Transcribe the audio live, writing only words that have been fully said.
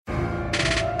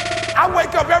I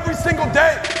wake up every single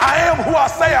day. I am who I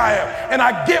say I am. And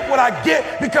I get what I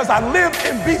get because I live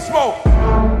in beast mode.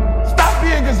 Stop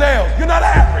being gazelles. You're not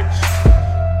average.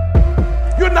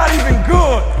 You're not even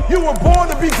good. You were born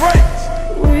to be great.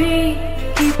 We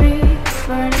keep it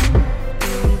burning.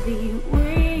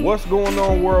 What's going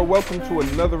on, world? Welcome to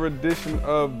another edition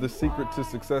of the Secret to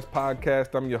Success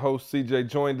podcast. I'm your host, CJ,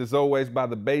 joined as always by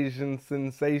the Bayesian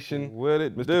sensation, What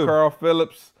it Mr. do? Carl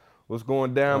Phillips. What's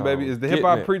going down, baby? Is the hip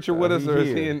hop getting it. preacher with us, or is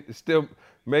Here. he still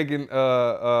making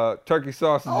turkey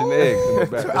sausage and eggs in the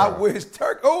background? I wish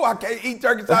turkey. Oh, I can't eat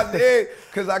turkey sausage and egg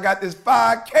because I got this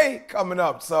 5K coming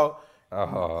up. So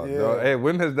Oh, Yeah. no. Hey,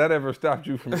 when has that ever stopped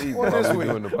you from eating Well, while this we're week.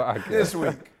 doing the podcast? this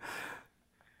week.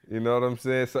 You know what I'm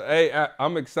saying? So, hey,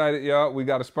 I'm excited, y'all. We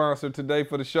got a sponsor today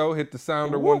for the show. Hit the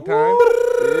sounder one time.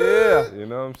 Yeah. You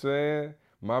know what I'm saying?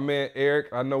 My man Eric,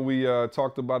 I know we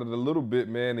talked about it a little bit,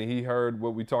 man, and he heard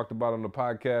what we talked about on the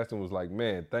podcast and was like,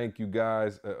 man, thank you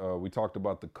guys. We talked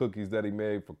about the cookies that he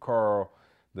made for Carl,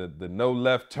 the no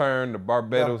left turn, the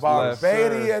Barbados left turn.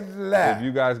 Barbadian left. If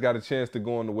you guys got a chance to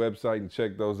go on the website and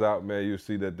check those out, man, you'll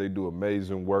see that they do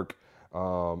amazing work.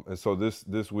 And so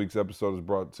this week's episode is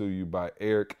brought to you by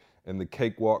Eric and the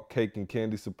Cakewalk Cake and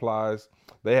Candy Supplies.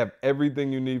 They have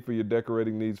everything you need for your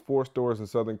decorating needs. 4 stores in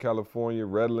Southern California,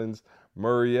 Redlands,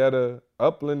 Murrieta,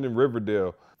 Upland, and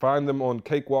Riverdale. Find them on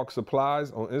Cakewalk Supplies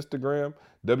on Instagram,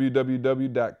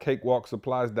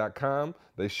 www.cakewalksupplies.com.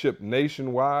 They ship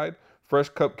nationwide.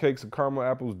 Fresh cupcakes and caramel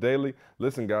apples daily.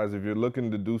 Listen, guys, if you're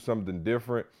looking to do something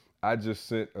different, I just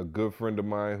sent a good friend of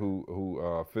mine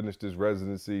who finished his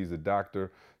residency. He's a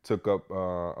doctor,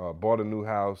 bought a new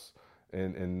house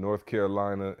in North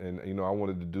Carolina, and I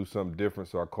wanted to do something different,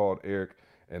 so I called Eric,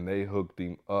 and they hooked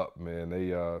him up, man.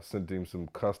 They sent him some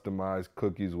customized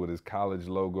cookies with his college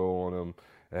logo on them.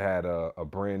 It had a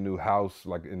brand new house,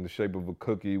 like in the shape of a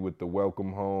cookie with the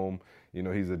welcome home.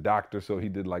 He's a doctor, so he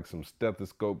did like some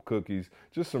stethoscope cookies,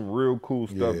 just some real cool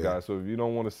stuff, Yeah. guys. So if you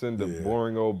don't want to send a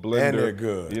boring old blender, And they're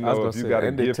good. You I was know, gonna if you say, got a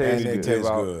and they gift taste you And can they give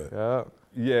taste out. good. Yeah.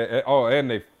 Yeah. And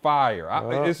they fire.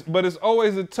 But it's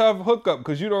always a tough hookup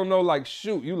because you don't know. Like,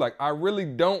 shoot, I really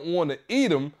don't want to eat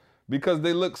them because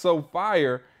they look so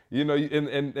fire. And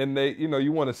they,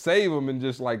 you want to save them and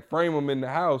just like frame them in the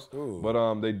house.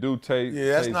 But they do taste.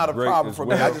 Yeah, that's taste not a great problem as for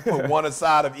me. well. I just put one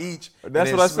aside of each. and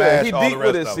That's then what I said. He smash all deep the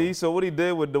with rest it, of see? them. So what he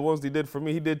did with the ones he did for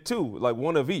me, he did 2, like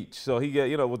one of each. So he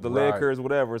got, with the leg Right. curves,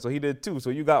 whatever. So he did 2. So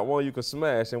you got one you could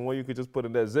smash and one you could just put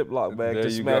in that Ziploc bag There to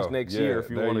you smash go. next Yeah, year if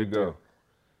you there wanted you go. to.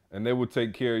 And they will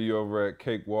take care of you over at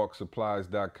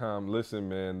cakewalksupplies.com. Listen,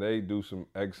 man, they do some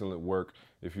excellent work.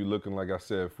 If you're looking, like I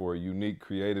said, for a unique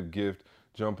creative gift,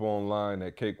 jump online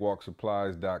at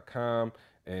cakewalksupplies.com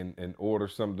and order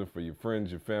something for your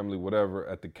friends, your family, whatever.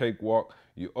 At the Cakewalk,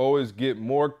 you always get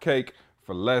more cake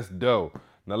for less dough.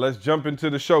 Now let's jump into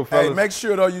the show, fellas. Hey, make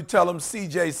sure though you tell them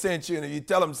CJ sent you, and if you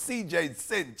tell them CJ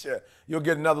sent you, you'll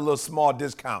get another little small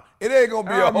discount. It ain't gonna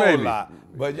be a whole maybe. lot,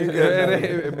 but you get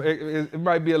it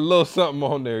might be a little something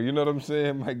on there. You know what I'm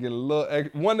saying? Might get a little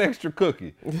one extra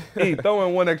cookie. Hey, throw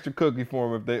in one extra cookie for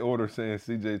them if they order saying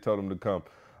CJ told them to come.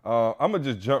 I'm gonna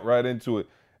just jump right into it.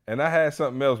 And I had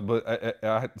something else, but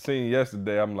I had seen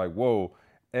yesterday. I'm like, whoa,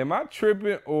 am I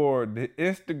tripping or did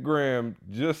Instagram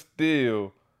just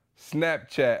steal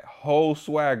Snapchat whole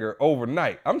swagger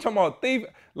overnight? I'm talking about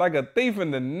like a thief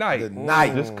in the night. The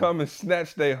night. Just come and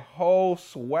snatch their whole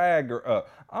swagger up.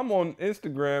 I'm on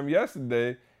Instagram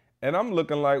yesterday and I'm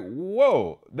looking like,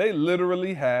 whoa, they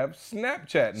literally have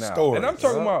Snapchat now. Stories. And I'm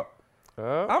talking about,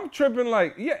 I'm tripping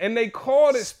like, yeah, and they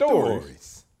called it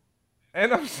stories.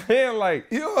 And I'm saying like,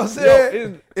 You know what I'm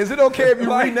saying? Is it okay if you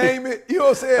like- rename it? You know what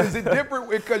I'm saying? Is it different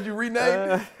because you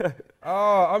renamed it?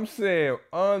 oh, I'm saying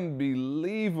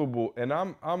unbelievable. And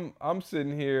I'm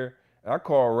sitting here, and I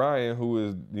call Ryan, who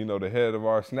is, the head of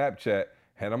our Snapchat,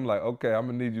 and I'm like, okay, I'm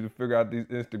gonna need you to figure out these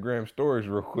Instagram stories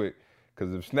real quick.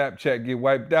 Cause if Snapchat get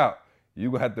wiped out, you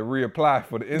gonna have to reapply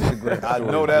for the Instagram I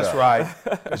stories know that's now. right.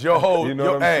 'Cause your whole, You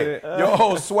know what I'm saying? your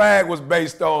whole swag was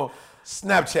based on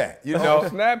Snapchat. You know, On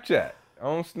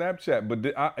Snapchat.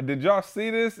 But did y'all see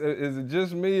this? Is it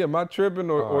just me? Am I tripping?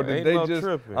 Or did ain't they no just,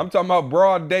 tripping. I'm talking about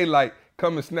broad daylight,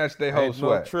 come and snatch their whole Ain't no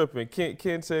swag. tripping.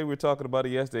 Ken said, we were talking about it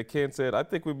yesterday. Ken said, I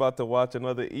think we're about to watch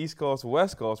another East Coast,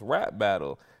 West Coast rap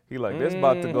battle. He like, this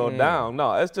about to go down.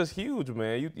 No, it's just huge,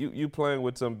 man. You playing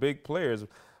with some big players.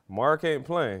 Mark ain't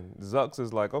playing. Zucks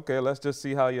is like, okay, let's just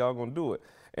see how y'all gonna do it.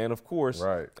 And of course,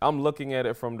 Right. I'm looking at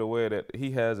it from the way that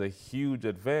he has a huge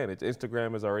advantage.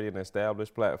 Instagram is already an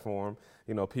established platform.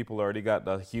 You know, people already got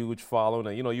the huge following.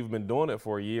 And, you know, you've been doing it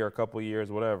for a year, a couple of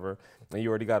years, whatever, and you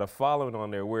already got a following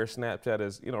on there, where Snapchat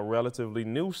is, you know, relatively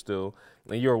new still,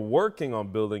 and you're working on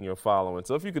building your following.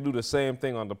 So if you could do the same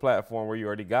thing on the platform where you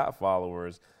already got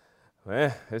followers,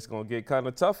 it's going to get kind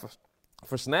of tough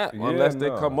for Snap unless they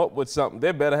come up with something.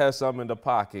 They better have something in the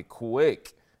pocket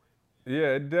quick.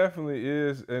 Yeah, it definitely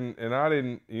is. And I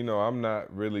didn't, you know, I'm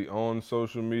not really on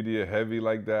social media heavy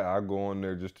like that. I go on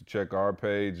there just to check our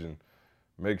page and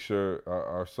make sure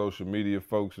our social media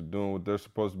folks are doing what they're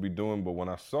supposed to be doing. But when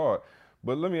I saw it,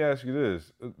 but let me ask you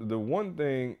this. The one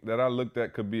thing that I looked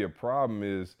at could be a problem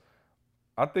is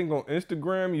I think on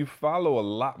Instagram you follow a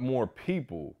lot more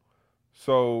people.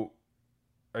 So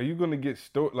are you going to get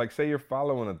like say you're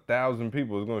following 1,000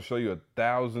 people, it's going to show you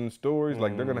 1,000 stories?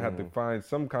 Like they're going to have to find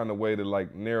some kind of way to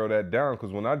like narrow that down.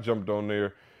 Because when I jumped on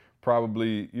there,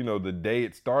 probably, you know, the day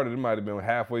it started, it might have been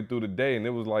halfway through the day, and it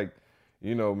was like,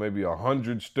 you know, maybe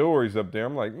 100 stories up there.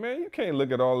 I'm like, man, you can't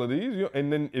look at all of these.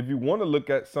 And then if you want to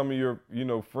look at some of your, you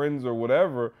know, friends or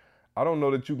whatever, I don't know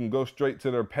that you can go straight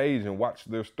to their page and watch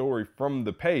their story from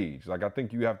the page. Like I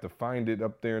think you have to find it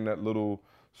up there in that little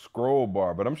scroll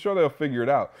bar, but I'm sure they'll figure it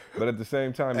out. But at the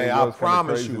same time, hey, I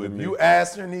promise you, if you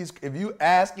asking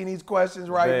these questions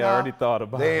right now, they already thought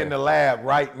about they're it. in the lab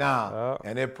right now,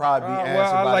 and they'll probably be answered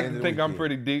well, I by like the end to of think the I'm weekend.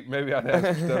 pretty deep. Maybe I'd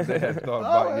have some stuff they hadn't thought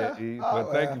about yet, Eve.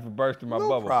 But thank you for bursting my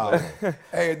bubble. Problem.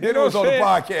 Hey, You know was what on the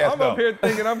I'm podcast. I'm up here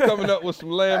thinking I'm coming up with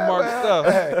some landmark stuff.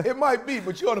 Hey, it might be,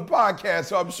 but you're on the podcast,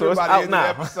 so I'm sure it's by the out end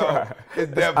now. of the episode,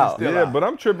 it's definitely still Yeah, out. but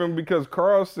I'm tripping because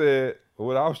Carl said,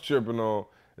 what I was tripping on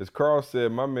is Carl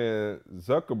said my man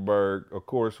Zuckerberg, of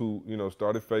course, who, you know,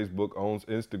 started Facebook, owns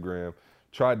Instagram,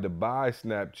 tried to buy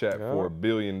Snapchat for $1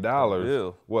 billion,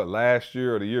 what, last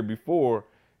year or the year before,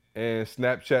 and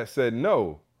Snapchat said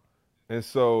no. And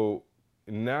so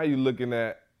now you're looking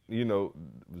at, you know,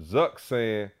 Zuck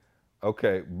saying,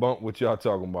 okay, bump what y'all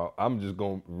talking about. I'm just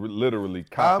going to literally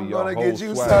copy your I'm whole gonna get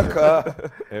you, swagger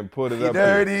sucker. and put it You up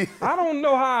dirty. here. I don't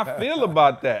know how I feel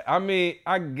about that. I mean,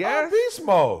 I guess. Beast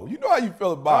mode. You know how you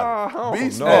feel about I don't it.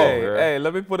 Beast know. mode. Hey,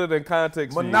 let me put it in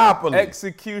context. for you. Monopoly.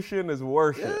 Execution is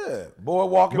worship. Yeah.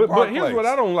 Boardwalk and But Park here's Place. what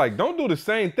I don't like. Don't do the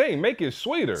same thing. Make it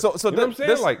sweeter. So you know what I'm saying?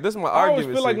 this- Like this is my I always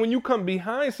argument, feel like see. when you come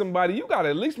behind somebody, you gotta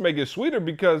at least make it sweeter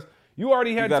because you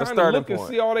already had got a time to starting look and point.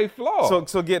 see all they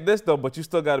flaws. So get this though, but you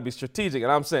still got to be strategic.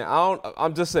 And I'm saying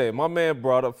I'm just saying my man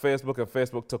brought up Facebook and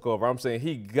Facebook took over. I'm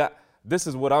saying this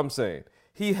is what I'm saying.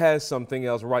 He has something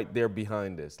else right there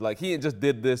behind this. Like he just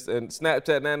did this and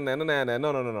Snapchat,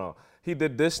 no. He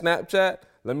did this Snapchat.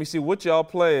 Let me see what y'all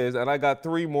play is, and I got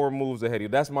 3 more moves ahead of you.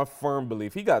 That's my firm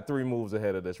belief. He got 3 moves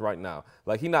ahead of this right now.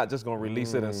 Like he not just gonna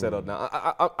release it and settle down.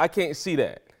 I can't see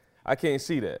that. I can't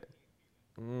see that.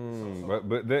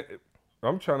 But then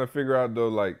I'm trying to figure out though,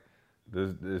 like,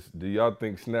 do y'all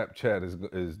think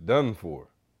Snapchat is done for?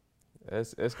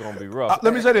 It's gonna be rough.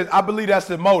 Let me say this. I believe that's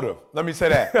the motive. Let me say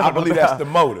that. I believe that's the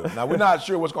motive. Now, we're not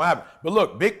sure what's going to happen. But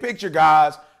look, big picture,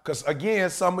 guys, because, again,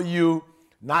 some of you,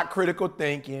 not critical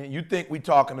thinking, you think we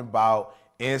talking about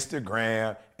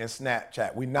Instagram and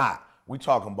Snapchat. We not. We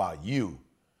talking about you.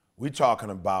 We talking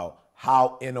about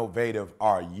how innovative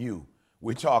are you.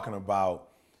 We talking about,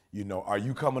 you know, are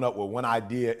you coming up with one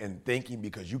idea and thinking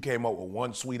because you came up with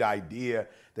one sweet idea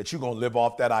that you're going to live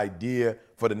off that idea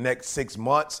for the next 6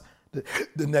 months,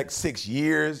 the next 6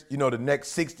 years, you know, the next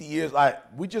 60 years? Like,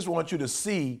 we just want you to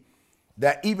see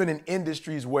that even in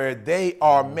industries where they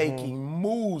are making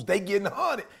moves, they getting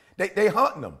hunted. They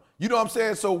hunting them. You know what I'm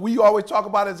saying? So we always talk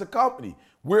about it as a company.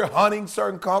 We're hunting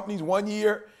certain companies one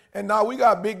year, and now we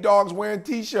got big dogs wearing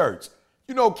T-shirts.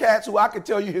 You know, cats who I could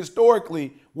tell you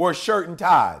historically wore shirt and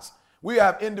ties. We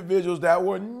have individuals that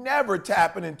were never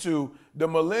tapping into the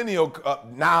millennial.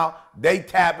 Now they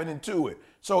tapping into it.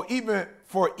 So even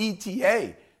for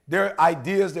ETA, there are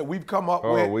ideas that we've come up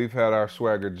with. Oh, we've had our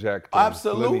swagger jacked on plenty of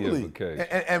Absolutely. occasions.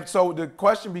 And so the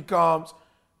question becomes,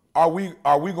 are we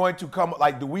going to come,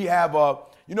 like, do we have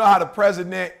you know how the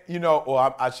president, you know,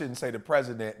 or I shouldn't say the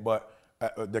president, but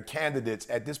the candidates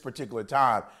at this particular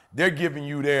time, they're giving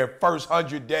you their first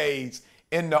 100 days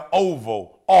in the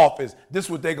Oval Office. This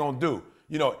is what they're going to do.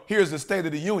 You know, here's the State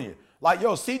of the Union. Like,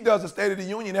 yo, C does the State of the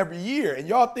Union every year. And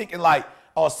y'all thinking like,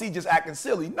 oh, C just acting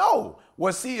silly. No.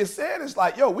 What C is saying is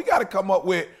like, yo, we got to come up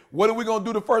with what are we going to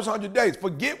do the first 100 days?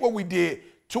 Forget what we did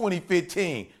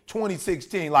 2015,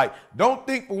 2016. Like, don't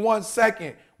think for 1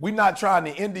 second we're not trying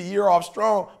to end the year off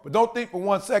strong, but don't think for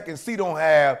 1 second C don't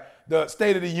have the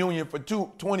State of the Union for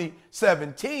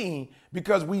 2017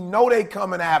 because we know they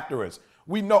coming after us.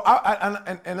 We know,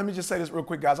 and let me just say this real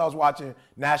quick, guys. I was watching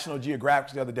National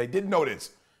Geographic the other day. Didn't know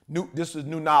this. This is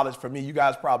new knowledge for me. You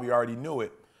guys probably already knew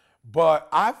it. But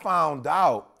I found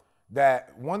out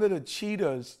that one of the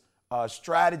cheetah's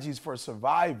strategies for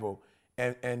survival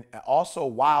and also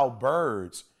wild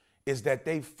birds is that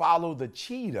they follow the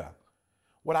cheetah.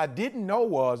 What I didn't know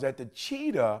was that the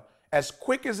cheetah, as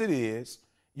quick as it is,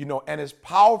 and as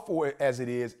powerful as it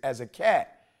is as a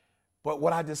cat, but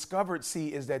what I discovered,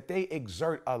 is that they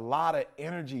exert a lot of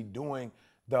energy doing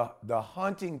the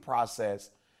hunting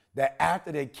process, that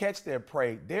after they catch their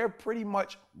prey, they're pretty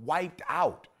much wiped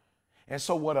out. And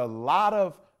so what a lot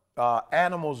of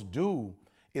animals do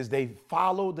is they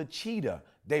follow the cheetah.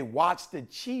 They watch the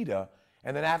cheetah,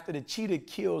 and then after the cheetah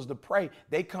kills the prey,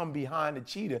 they come behind the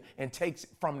cheetah and takes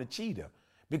it from the cheetah,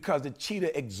 because the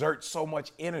cheetah exerts so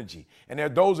much energy. And there are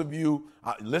those of you,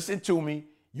 listen to me,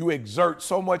 you exert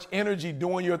so much energy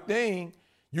doing your thing,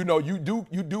 you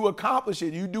do accomplish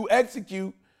it, you do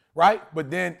execute, right? But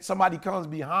then somebody comes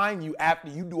behind you after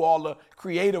you do all the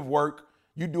creative work,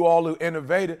 you do all the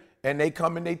innovative, and they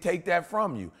come and they take that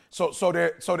from you. So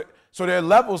there are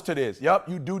levels to this. Yep,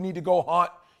 you do need to go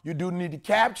hunt, you do need to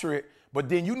capture it, but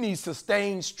then you need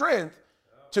sustained strength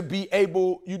to be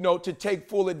able, to take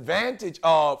full advantage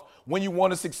of when you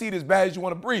want to succeed as bad as you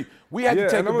want to breathe. We had to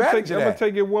take advantage of that. I'm going to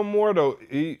take it one more, though.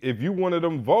 If you one of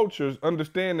them vultures,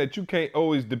 understand that you can't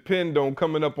always depend on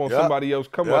coming up on somebody else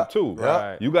come up too.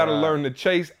 Right. You got to learn to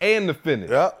chase and to finish.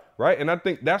 Right? And I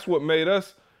think that's what made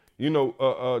us, to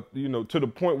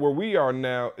the point where we are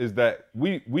now, is that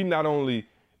we not only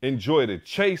enjoy the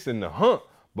chase and the hunt,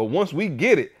 but once we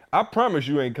get it, I promise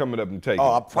you ain't coming up and taking it.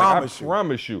 I promise you. I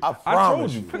promise you.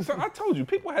 I told you.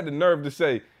 People had the nerve to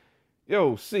say,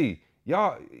 yo,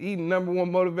 y'all eating #1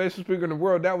 motivational speaker in the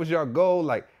world, that was y'all goal.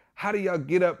 Like, how do y'all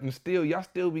get up and y'all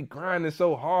still be grinding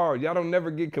so hard? Y'all don't never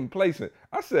get complacent.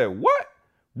 I said, what?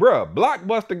 Bruh,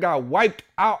 Blockbuster got wiped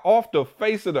out off the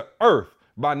face of the earth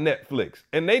by Netflix.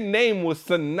 And their name was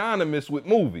synonymous with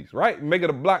movies, right? Make it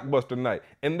a Blockbuster night.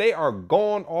 And they are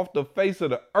gone off the face of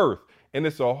the earth. And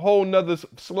it's a whole nother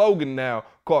slogan now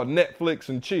called Netflix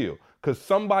and chill. Because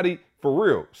somebody, for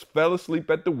real, fell asleep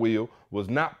at the wheel, was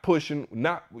not pushing,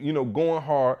 not, going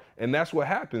hard. And that's what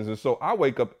happens. And so I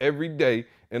wake up every day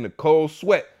in a cold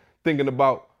sweat thinking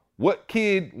about what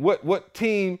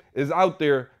team is out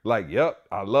there like, yep,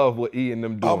 I love what E and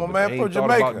them doing. Oh, my man from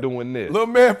Jamaica. About doing this. Little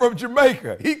man from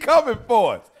Jamaica. He coming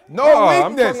for us. No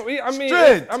weakness.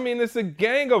 I mean, it's a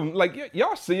gang of them. Like,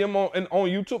 y'all see them on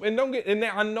YouTube, and don't get in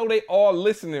there. I know they all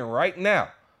listening right now.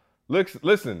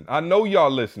 Listen, I know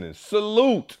y'all listening.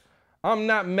 Salute. I'm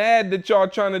not mad that y'all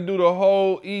trying to do the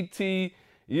whole ET,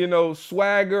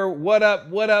 swagger. What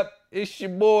up? It's your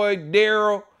boy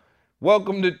Daryl.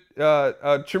 Welcome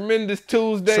to Tremendous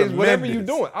Tuesdays. Whatever you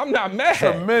doing, I'm not mad.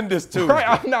 Tremendous Tuesdays. Right,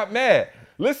 I'm not mad.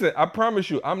 Listen, I promise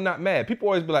you, I'm not mad. People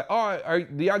always be like,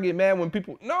 do y'all get mad when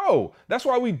people? No, that's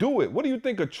why we do it. What do you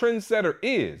think a trendsetter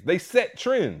is? They set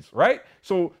trends, right?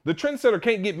 So the trendsetter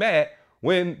can't get mad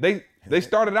when they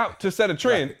started out to set a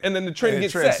trend, and then the trend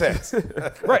gets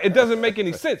set. Right, it doesn't make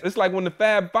any sense. It's like when the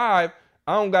Fab Five,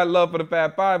 I don't got love for the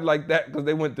Fab Five like that because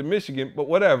they went to Michigan, but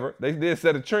whatever. They did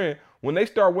set a trend. When they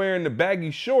start wearing the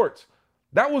baggy shorts,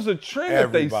 that was a trend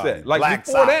that they set. Like Black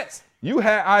before socks. that, you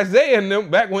had Isaiah and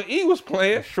them back when E was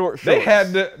playing. Shorts. They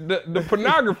had the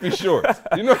pornography shorts.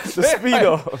 You know what I'm saying?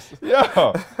 Speedos.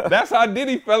 Yeah, that's how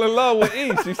Diddy fell in love with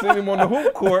E. She seen him on the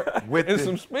hoop court in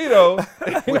some Speedos.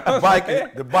 With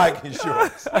the biking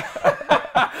shorts.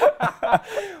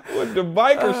 With the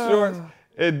biker shorts.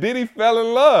 And Diddy fell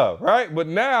in love, right? But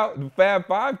now the Fab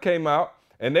Five came out.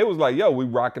 And they was like, yo, we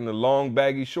rocking the long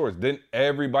baggy shorts. Then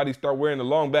everybody start wearing the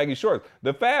long baggy shorts.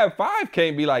 The Fab Five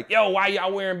can't be like, yo, why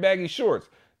y'all wearing baggy shorts?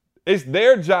 It's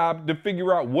their job to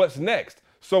figure out what's next.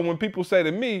 So when people say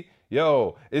to me,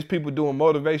 yo, it's people doing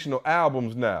motivational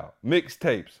albums now,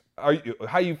 mixtapes.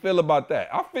 How you feel about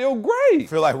that? I feel great.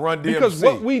 Feel like Run DMC. Because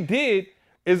what we did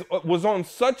was on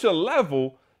such a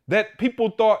level that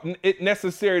people thought it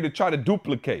necessary to try to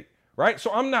duplicate, right?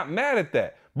 So I'm not mad at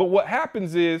that. But what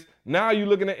happens is now you're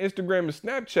looking at Instagram and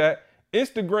Snapchat.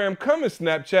 Instagram come and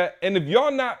Snapchat, and if y'all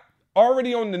not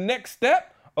already on the next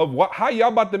step of how y'all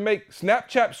about to make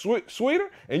Snapchat sweeter,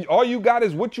 and all you got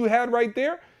is what you had right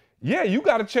there, yeah, you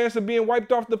got a chance of being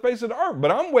wiped off the face of the earth.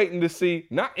 But I'm waiting to see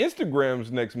not Instagram's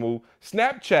next move,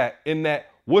 Snapchat in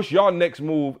that what's y'all next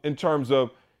move in terms of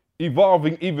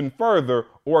evolving even further,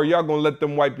 or are y'all gonna let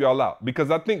them wipe y'all out?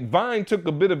 Because I think Vine took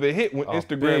a bit of a hit when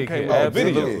Instagram came with the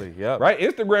videos. Yep. Right?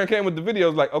 Instagram came with the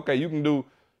videos like, okay, you can do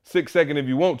 6 seconds if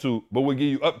you want to, but we'll give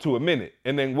you up to a minute.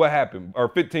 And then what happened? Or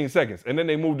 15 seconds. And then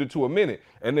they moved it to a minute.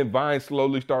 And then Vine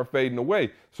slowly start fading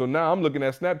away. So now I'm looking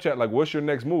at Snapchat like, what's your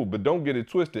next move? But don't get it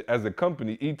twisted. As a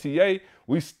company, ETA,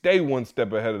 we stay one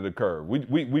step ahead of the curve.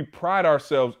 We pride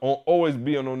ourselves on always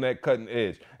being on that cutting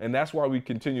edge. And that's why we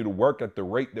continue to work at the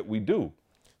rate that we do.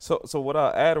 So what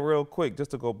I'll add real quick,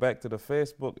 just to go back to the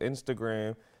Facebook,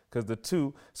 Instagram, because the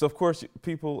two, so of course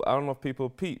people, I don't know if people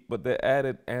peep, but they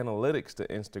added analytics to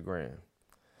Instagram.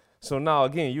 So now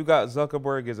again, you got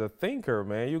Zuckerberg as a thinker,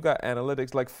 man. You got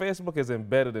analytics. Like Facebook is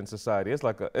embedded in society.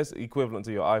 It's equivalent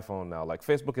to your iPhone now. Like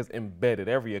Facebook is embedded.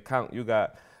 Every account you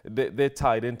got, they're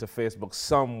tied into Facebook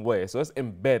some way. So it's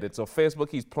embedded. So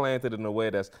Facebook, he's planted in a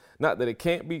way that's not that it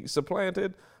can't be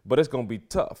supplanted, but it's gonna be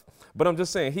tough. But I'm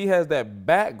just saying he has that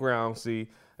background, see,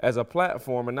 as a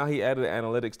platform, and now he added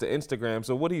analytics to Instagram.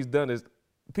 So what he's done is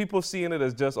people seeing it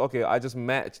as just, okay, I just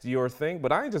matched your thing,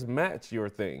 but I ain't just matched your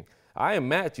thing. I ain't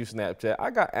match you, Snapchat. I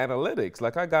got analytics.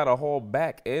 Like I got a whole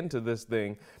back end to this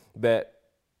thing that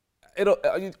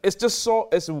it's just so,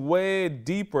 it's way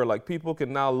deeper. Like people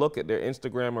can now look at their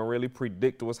Instagram and really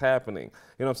predict what's happening.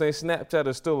 You know what I'm saying? Snapchat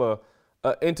is still a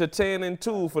entertaining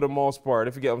tool for the most part,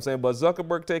 if you get what I'm saying. But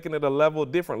Zuckerberg taking it a level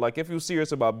different. Like if you're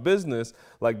serious about business,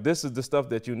 like this is the stuff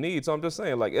that you need. So I'm just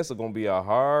saying, like it's gonna be a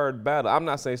hard battle. I'm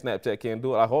not saying Snapchat can't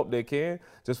do it. I hope they can,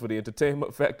 just for the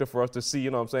entertainment factor for us to see. You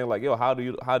know what I'm saying? Like, yo, how do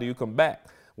you come back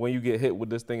when you get hit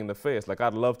with this thing in the face? Like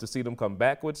I'd love to see them come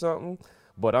back with something,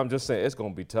 but I'm just saying it's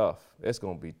gonna be tough. It's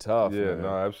gonna be tough. Yeah, man.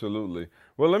 no, absolutely.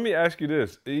 Well, let me ask you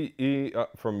this,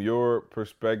 from your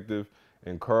perspective.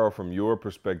 And Carl, from your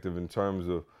perspective in terms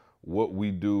of what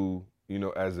we do, you know,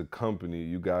 as a company,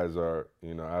 you guys are,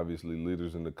 you know, obviously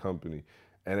leaders in the company.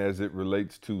 And as it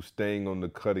relates to staying on the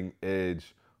cutting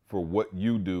edge for what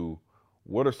you do,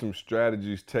 what are some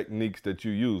strategies, techniques that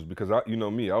you use? Because you know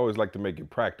me, I always like to make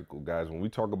it practical, guys. When we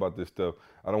talk about this stuff,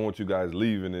 I don't want you guys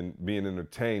leaving and being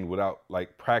entertained without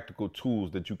like practical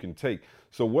tools that you can take.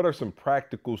 So what are some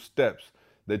practical steps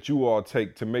that you all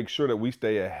take to make sure that we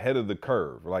stay ahead of the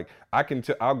curve? Like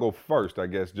I'll go first, I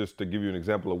guess, just to give you an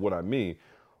example of what I mean.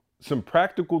 Some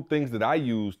practical things that I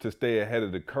use to stay ahead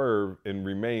of the curve and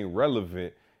remain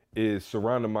relevant is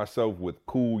surrounding myself with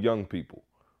cool young people,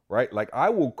 right? Like I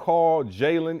will call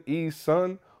Jalen E's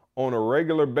son on a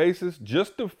regular basis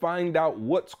just to find out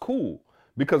what's cool.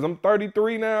 Because I'm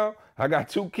 33 now, I got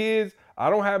 2 kids. I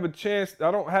don't have the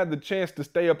chance to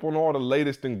stay up on all the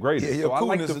latest and greatest. Yeah, your so I like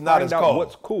coolness to is not find as out cold.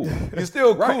 what's cool. You're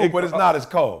still cool, Right. but it's not as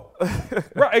cold.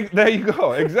 Right, there you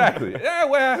go, exactly. Yeah,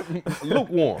 well,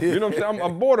 lukewarm. You know what I'm saying?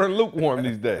 I'm bordering lukewarm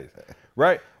these days,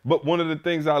 right? But one of the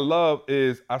things I love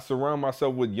is I surround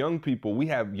myself with young people. We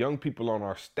have young people on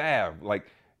our staff. Like,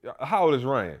 how old is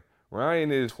Ryan?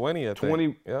 Ryan is 20, I think.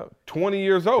 20, Yep. 20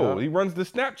 years old. Yep. He runs the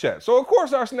Snapchat. So, of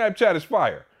course, our Snapchat is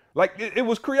fire. Like, it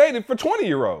was created for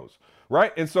 20-year-olds,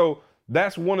 right? And so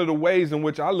that's one of the ways in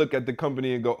which I look at the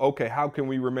company and go, okay, how can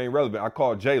we remain relevant? I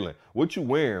call Jalen. What you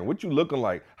wearing? What you looking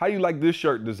like? How you like this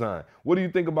shirt design? What do you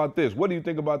think about this? What do you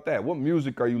think about that? What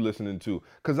music are you listening to?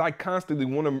 Because I constantly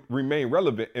want to remain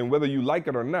relevant, and whether you like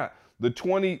it or not, the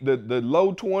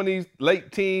low 20s,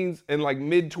 late teens, and like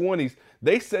mid 20s,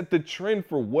 they set the trend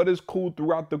for what is cool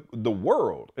throughout the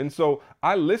world. And so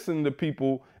I listen to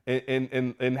people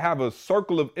and have a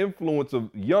circle of influence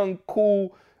of young,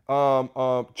 cool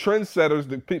trendsetters,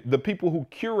 the people who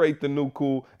curate the new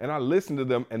cool, and I listen to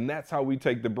them, and that's how we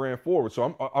take the brand forward.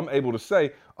 So I'm able to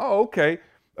say, oh, okay,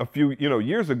 a few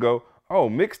years ago, oh,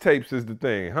 mixtapes is the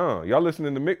thing, huh? Y'all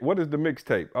listening to what is the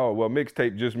mixtape? Oh, well,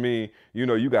 mixtape just mean,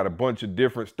 you got a bunch of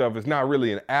different stuff. It's not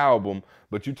really an album,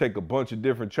 but you take a bunch of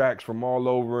different tracks from all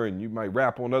over and you might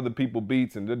rap on other people's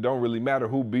beats, and it don't really matter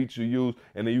who beats you use,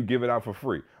 and then you give it out for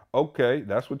free. Okay,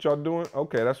 that's what y'all doing?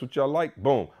 Okay, that's what y'all like?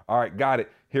 Boom. All right, got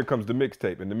it. Here comes the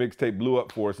mixtape. And the mixtape blew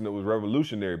up for us, and it was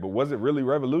revolutionary. But was it really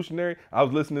revolutionary? I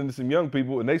was listening to some young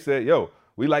people, and they said, yo,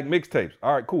 we like mixtapes.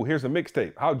 All right, cool. Here's a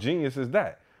mixtape. How genius is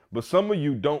that? But some of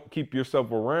you don't keep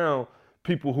yourself around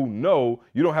people who know.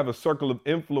 You don't have a circle of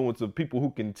influence of people who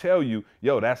can tell you,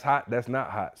 yo, that's hot, that's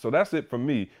not hot. So that's it for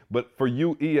me. But for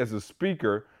you, E, as a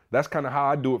speaker, that's kind of how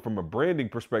I do it from a branding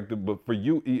perspective. But for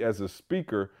you, E, as a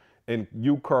speaker, and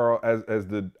you, Carl, as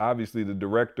obviously the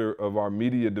director of our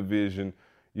media division,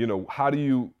 how do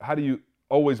you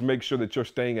always make sure that you're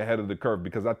staying ahead of the curve?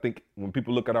 Because I think when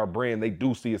people look at our brand, they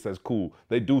do see us as cool.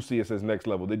 They do see us as next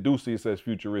level. They do see us as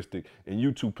futuristic. And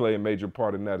you two play a major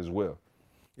part in that as well.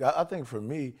 Yeah, I think for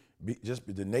me,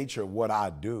 just the nature of what I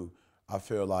do, I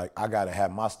feel like I got to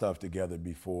have my stuff together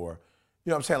before,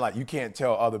 you know what I'm saying? Like you can't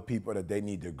tell other people that they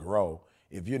need to grow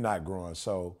if you're not growing.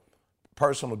 So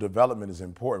personal development is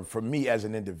important for me as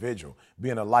an individual,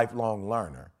 being a lifelong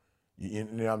learner. You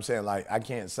know what I'm saying? Like, I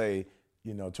can't say,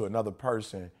 to another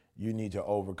person, you need to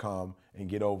overcome and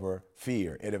get over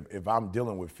fear. And if I'm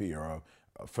dealing with fear or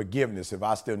forgiveness, if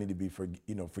I still need to be,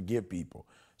 forgive people.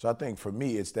 So I think for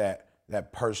me, it's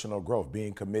that personal growth,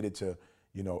 being committed to,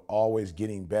 always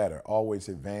getting better, always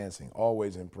advancing,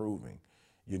 always improving,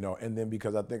 and then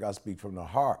because I think I speak from the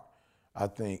heart, I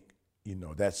think,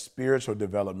 that spiritual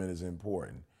development is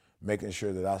important, making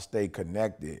sure that I stay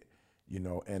connected,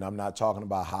 and I'm not talking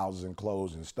about houses and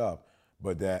clothes and stuff,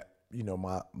 but that,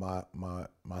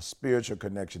 my spiritual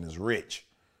connection is rich.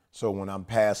 So when I'm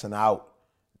passing out,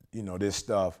 this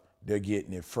stuff, they're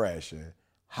getting it fresh and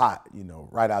hot,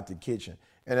 right out the kitchen.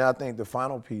 And I think the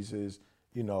final piece is,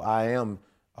 I am,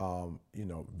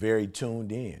 very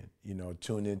tuned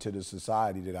into the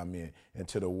society that I'm in and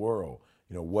to the world.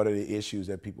 What are the issues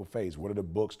that people face? What are the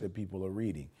books that people are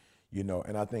reading?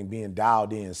 And I think being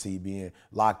dialed in, being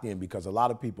locked in, because a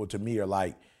lot of people to me are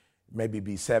like, maybe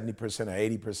be 70% or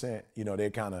 80%, their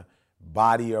kind of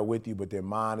body are with you, but their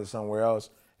mind is somewhere else.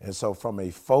 And so from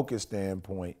a focus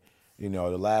standpoint, the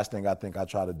last thing I think I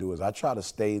try to do is I try to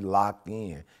stay locked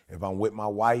in. If I'm with my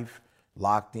wife,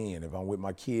 locked in. If I'm with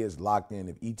my kids, locked in.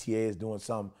 If ETA is doing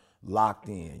something, locked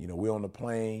in. We're on the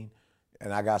plane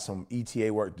and I got some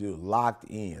ETA work to do, locked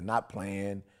in, not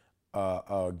playing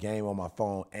a game on my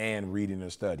phone and reading or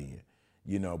studying,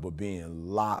 but being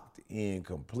locked in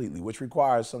completely, which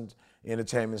requires some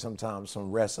entertainment sometimes,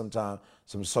 some rest sometimes,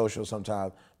 some social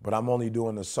sometimes, but I'm only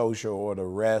doing the social or the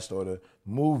rest or the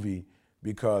movie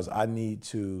because I need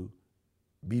to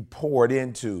be poured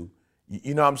into,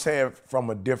 what I'm saying,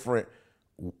 from a different,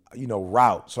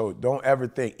 route. So don't ever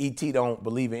think E.T. don't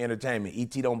believe in entertainment,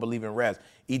 E.T. don't believe in rest,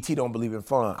 E.T. don't believe in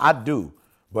fun. I do,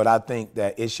 but I think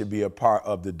that it should be a part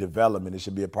of the development. It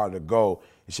should be a part of the goal.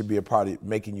 It should be a part of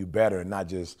making you better and not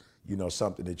just,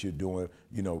 something that you're doing,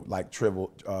 like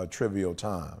trivial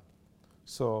time.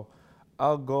 So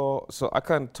I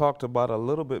kind of talked about a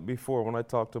little bit before when I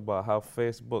talked about how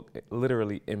Facebook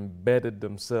literally embedded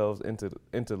themselves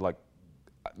into like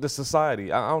the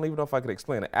society. I don't even know if I could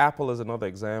explain it. Apple is another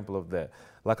example of that.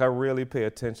 Like, I really pay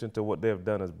attention to what they've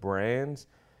done as brands,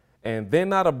 and they're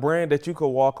not a brand that you could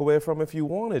walk away from if you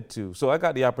wanted to. So I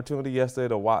got the opportunity yesterday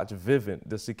to watch Vivint,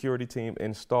 the security team,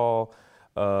 install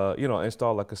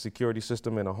like a security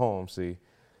system in a home, see?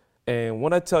 And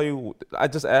when I tell you, I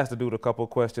just asked the dude a couple of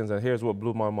questions, and here's what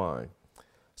blew my mind.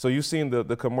 So you've seen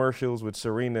the commercials with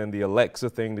Serena and the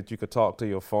Alexa thing that you could talk to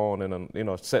your phone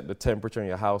and, set the temperature in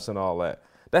your house and all that.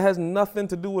 That has nothing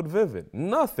to do with Vivint,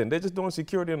 nothing. They're just doing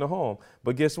security in the home.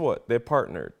 But guess what? They're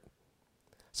partnered.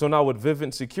 So now with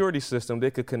Vivint security system,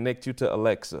 they could connect you to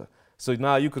Alexa. So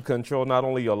now you could control not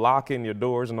only your locking, your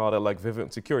doors and all that like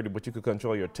Vivint security, but you could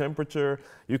control your temperature.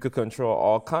 You could control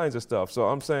all kinds of stuff. So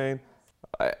I'm saying.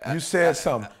 You said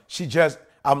something.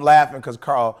 I'm laughing because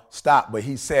Carl stopped, but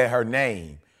he said her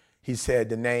name. He said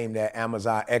the name that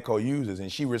Amazon Echo uses,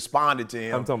 and she responded to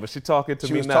him. I'm talking, but she's talking to me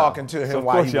now. She was talking to him so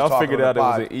while he was talking. Of course, y'all figured out it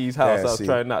was pod. at E's house. Yeah, I was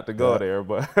trying not to go there,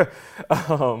 but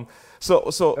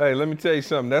so. Hey, let me tell you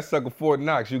something. That's sucker Fort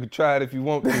Knox. You can try it if you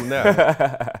want to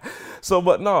now.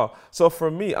 So for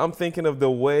me, I'm thinking of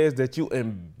the ways that you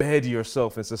embed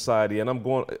yourself in society, and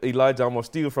Elijah, I'm gonna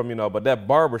steal from you now, but that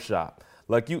barbershop.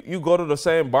 Like you go to the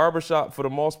same barbershop for the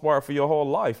most part for your whole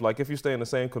life. Like if you stay in the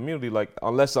same community, like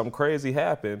unless something crazy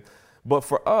happened. But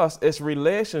for us, it's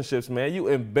relationships, man. You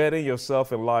embedding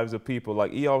yourself in lives of people.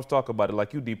 Like he always talk about it,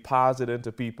 like you deposit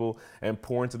into people and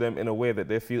pour into them in a way that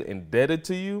they feel indebted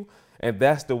to you. And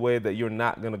that's the way that you're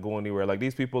not going to go anywhere. Like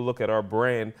these people look at our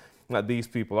brand, not these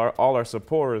people, all our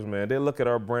supporters, man. They look at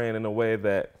our brand in a way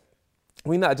that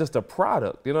we're not just a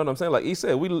product, you know what I'm saying? Like he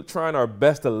said, we trying our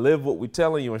best to live what we're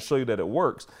telling you and show you that it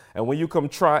works. And when you come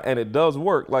try and it does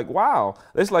work, like, wow,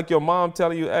 it's like your mom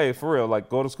telling you, hey, for real, like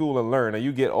go to school and learn. And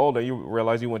you get older and you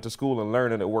realize you went to school and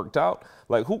learned and it worked out.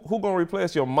 Like who gonna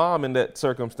replace your mom in that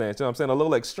circumstance? You know what I'm saying? A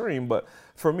little extreme, but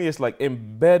for me, it's like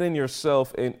embedding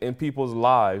yourself in people's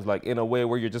lives, like in a way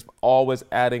where you're just always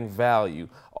adding value,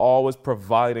 always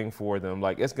providing for them.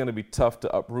 Like it's gonna be tough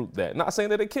to uproot that. Not saying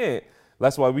that it can't.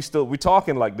 That's why we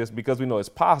talking like this, because we know it's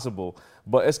possible,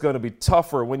 but it's going to be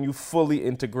tougher when you fully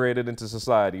integrate it into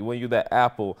society, when you're that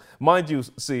Apple. Mind you,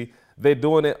 see, they're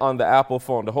doing it on the Apple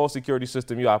phone. The whole security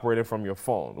system you operating from your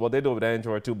phone. Well, they do it with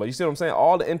Android too, but you see what I'm saying?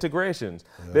 All the integrations,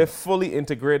 they're fully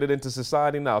integrated into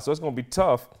society now. So it's going to be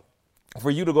tough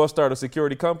for you to go start a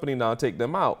security company now and take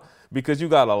them out, because you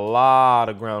got a lot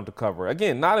of ground to cover.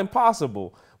 Again, not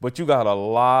impossible, but you got a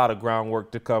lot of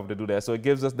groundwork to cover to do that. So it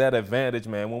gives us that advantage,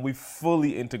 man, when we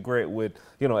fully integrate with,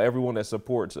 everyone that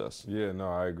supports us. Yeah, no,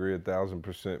 I agree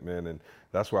 1,000%, man. And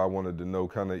that's why I wanted to know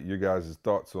kind of your guys'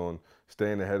 thoughts on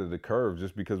staying ahead of the curve,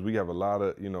 just because we have a lot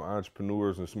of,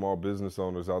 entrepreneurs and small business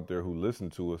owners out there who listen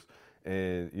to us.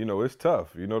 And, it's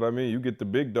tough. You know what I mean? You get the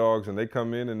big dogs and they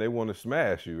come in and they want to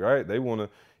smash you, right? They want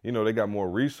to, they got more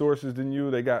resources than you.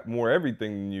 They got more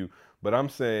everything than you. But I'm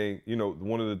saying,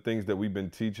 one of the things that we've been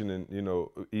teaching and,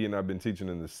 E and I've been teaching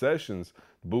in the sessions,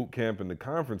 boot camp and the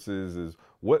conferences is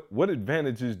what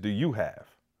advantages do you have,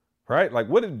 right? Like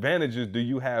what advantages do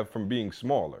you have from being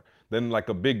smaller than like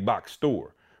a big box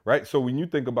store? Right. So when you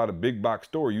think about a big box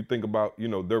store, you think about,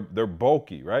 they're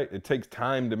bulky, right? It takes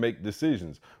time to make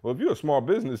decisions. Well, if you're a small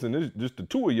business and it's just the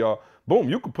two of y'all, boom,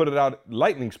 you could put it out at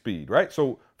lightning speed, right?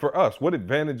 So for us, what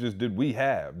advantages did we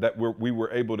have that we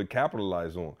were able to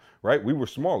capitalize on, right? We were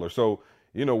smaller. So,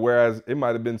 whereas it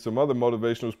might have been some other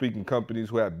motivational speaking companies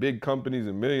who had big companies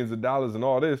and millions of dollars and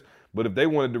all this, but if they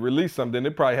wanted to release something, they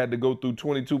probably had to go through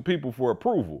 22 people for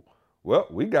approval. Well,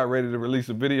 we got ready to release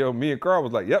a video. Me and Carl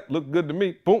was like, yep, look good to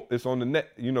me. Boom, it's on the net,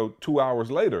 2 hours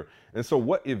later. And so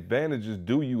what advantages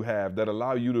do you have that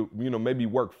allow you to, maybe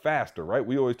work faster, right?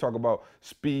 We always talk about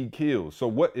speed kills. So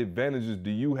what advantages do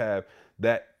you have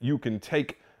that you can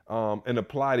take and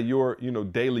apply to your,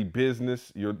 daily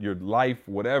business, your life,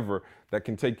 whatever, that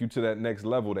can take you to that next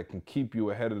level, that can keep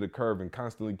you ahead of the curve and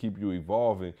constantly keep you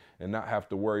evolving and not have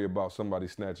to worry about somebody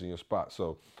snatching your spot.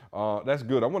 So that's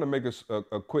good. I want to make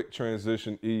a quick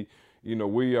transition, E.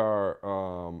 We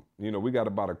are, we got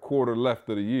about a quarter left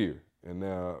of the year. And,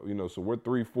 so we're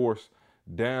 3/4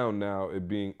 down now, it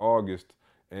being August.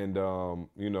 And,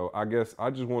 I guess I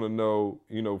just want to know,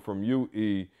 from you,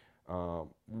 E,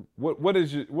 what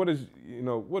is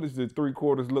the 3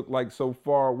 quarters look like so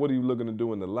far? What are you looking to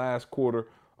do in the last quarter?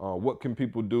 What can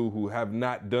people do who have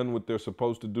not done what they're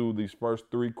supposed to do these first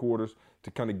 3 quarters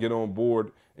to kind of get on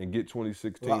board and get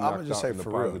 2016 knocked out in a positive way? I'm going to just say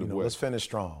for real, let's finish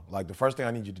strong. Like the first thing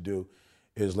I need you to do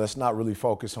is let's not really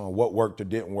focus on what worked or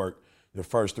didn't work the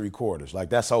first 3 quarters. Like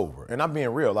that's over. And I'm being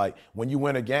real. Like when you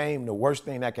win a game, the worst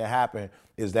thing that can happen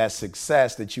is that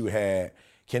success that you had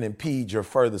can impede your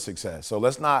further success. So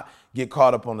let's not get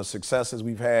caught up on the successes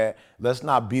we've had. Let's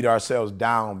not beat ourselves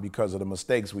down because of the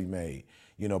mistakes we made,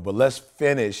 but let's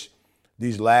finish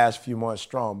these last few months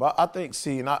strong. But I think,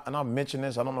 and I mentioned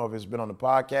this, I don't know if it's been on the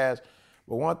podcast,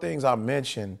 but one of the things I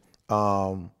mentioned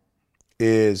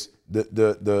is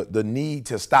the need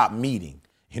to stop meeting.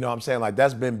 You know what I'm saying? Like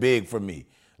that's been big for me.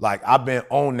 Like I've been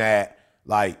on that,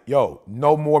 like, yo,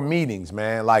 no more meetings,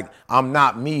 man. Like I'm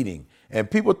not meeting. And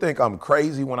people think I'm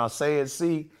crazy when I say it,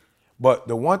 see, but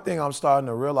the one thing I'm starting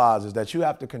to realize is that you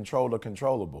have to control the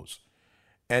controllables.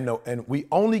 And we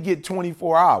only get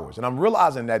 24 hours. And I'm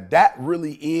realizing that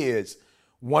really is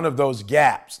one of those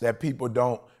gaps that people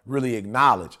don't really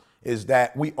acknowledge, is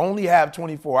that we only have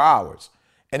 24 hours.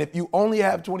 And if you only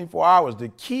have 24 hours, the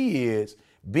key is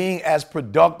being as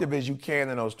productive as you can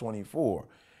in those 24.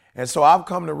 And so I've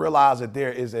come to realize that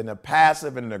there is a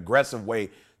passive and an aggressive way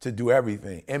to do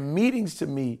everything. And meetings to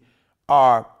me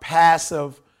are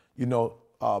passive,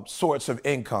 sorts of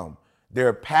income.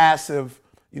 They're passive,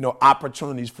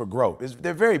 opportunities for growth.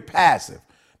 They're very passive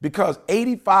because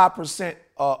 85%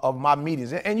 of my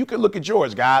meetings, and you can look at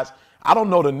yours, guys. I don't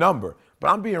know the number,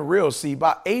 but I'm being real. See,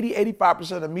 about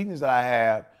 85% of the meetings that I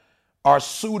have are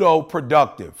pseudo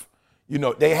productive.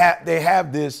 They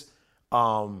have this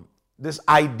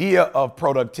idea of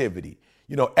productivity.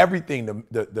 Everything,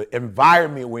 the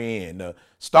environment we're in, the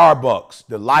Starbucks,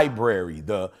 the library,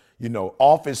 the,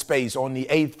 office space on the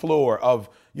 8th floor of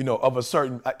a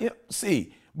certain,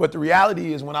 but the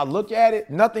reality is when I look at it,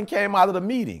 nothing came out of the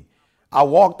meeting. I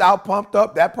walked out pumped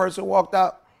up. That person walked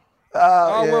out.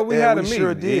 We had a meeting.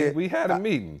 Sure did. We had a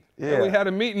meeting. Yeah. We had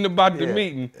a meeting about the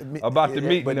meeting, but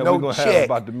that no we're going to have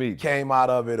about the meeting. Came out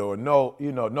of it or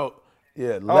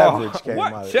leverage came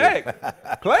out of it.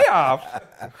 Check. Playoffs?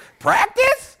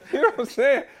 Practice? You know what I'm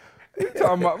saying? We're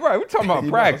talking about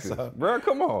practice, bro.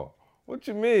 Come on. What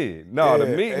you mean? No,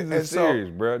 the meetings are serious,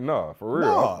 bro. No, for real.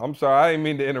 No. I'm sorry. I didn't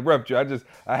mean to interrupt you.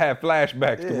 I had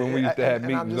flashbacks to when we used to have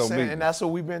meetings I'm just on saying, meetings. And that's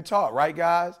what we've been taught, right,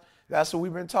 guys? That's what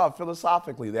we've been taught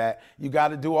philosophically, that you got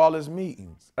to do all these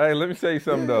meetings. Hey, let me say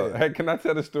something, though. Hey, can I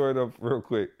tell the story, though, real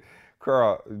quick?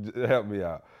 Carl, help me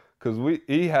out. Because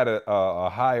he had a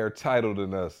higher title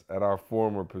than us at our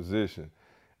former position.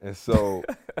 And so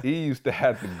he used to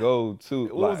have to go to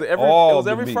was it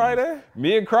every meetings. Friday?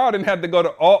 Me and Carl didn't have to go to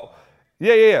all.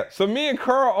 Yeah. So me and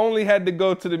Carl only had to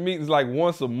go to the meetings like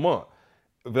once a month.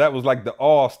 That was like the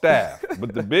all staff.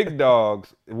 But the big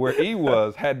dogs, where he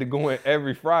was, had to go in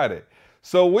every Friday.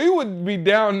 So we would be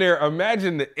down there.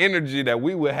 Imagine the energy that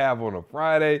we would have on a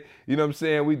Friday. You know what I'm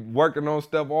saying? We working on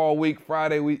stuff all week.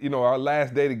 Friday, our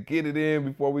last day to get it in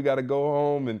before we got to go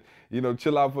home and,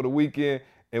 chill out for the weekend.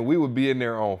 And we would be in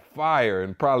there on fire.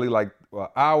 And probably like an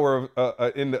hour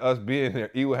into us being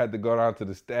there, E would have to go down to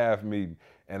the staff meeting.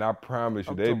 And I promise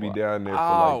you, they'd be down there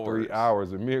for like 3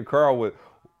 hours. And me and Carl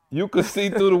you could see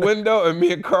through the window, and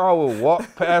me and Carl would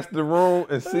walk past the room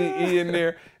and see E in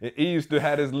there. And E used to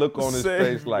have this look on his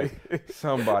face like,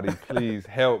 somebody please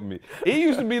help me. E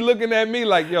used to be looking at me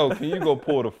like, yo, can you go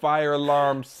pull the fire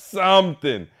alarm?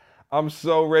 Something. I'm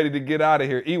so ready to get out of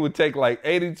here. E would take like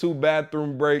 82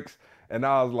 bathroom breaks. And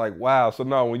I was like, wow. So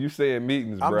no, when you say in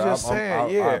meetings, bro,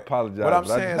 I apologize. But I'm but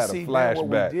saying, I just had a flashback.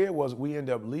 what we did was we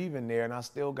ended up leaving there, and I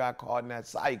still got caught in that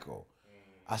cycle.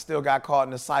 I still got caught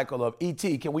in the cycle of,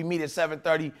 E.T., can we meet at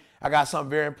 7:30? I got something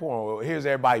very important. Well, here's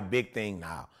everybody's big thing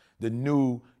now. The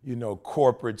new,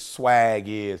 corporate swag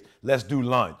is, let's do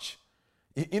lunch.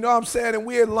 You know what I'm saying? And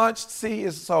we at lunch, like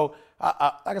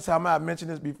I said, I might have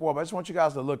mentioned this before, but I just want you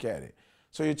guys to look at it.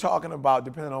 So you're talking about,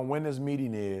 depending on when this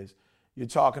meeting is, you're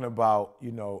talking about,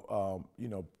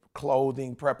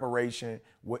 clothing, preparation,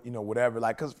 whatever.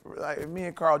 Like, because me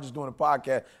and Carl just doing a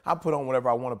podcast, I put on whatever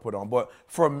I want to put on. But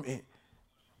for me,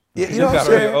 you know what I'm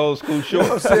saying? Your old school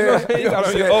shorts. You got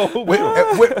on your old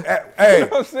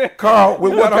Hey, Carl,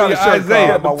 with what kind of shirt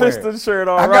Isaiah, the Piston shirt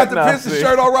on I right got now. the Piston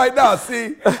shirt on right now, see?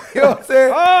 You know what I'm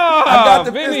saying? I got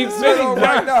the Piston shirt on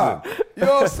right now. You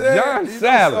know what I'm saying? John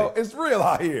Sally. So it's real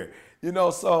out here.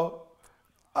 So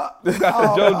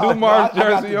Joe Dumars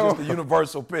jersey on. Just the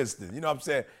universal Piston. You know what I'm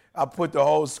saying? I put the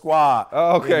whole squad.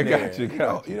 Oh, okay, in there.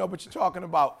 got you. But you're talking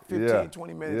about 15,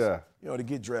 20 minutes, Yeah. to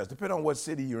get dressed. Depending on what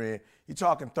city you're in, you're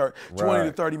talking 20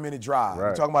 to 30 minute drive. Right.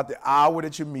 You're talking about the hour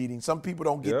that you're meeting. Some people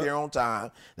don't get there on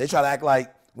time. They try to act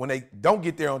like when they don't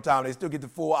get there on time, they still get the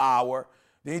full hour.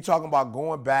 Then you're talking about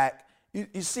going back. You're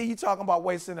talking about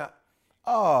wasting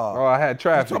I had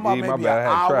traffic. You're talking about my maybe bad. an I had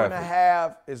hour traffic. and a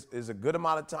half is a good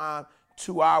amount of time,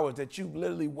 2 hours that you've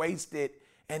literally wasted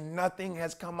and nothing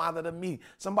has come out of the meeting.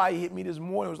 Somebody hit me this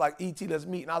morning, it was like, E.T., let's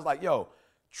meet. And I was like, yo,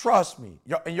 trust me.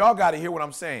 And y'all got to hear what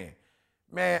I'm saying.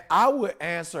 Man, I would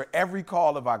answer every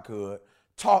call if I could.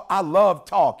 I love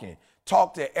talking.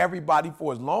 Talk to everybody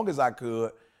for as long as I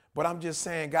could. But I'm just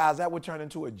saying, guys, that would turn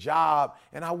into a job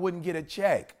and I wouldn't get a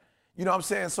check. You know what I'm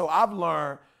saying? So I've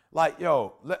learned, like,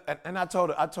 and I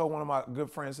told one of my good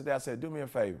friends today, I said, do me a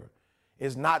favor.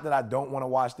 It's not that I don't want to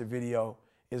watch the video.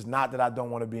 It's not that I don't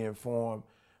want to be informed.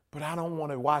 But I don't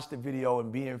want to watch the video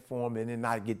and be informed and then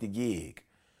not get the gig.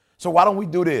 So why don't we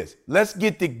do this? Let's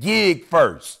get the gig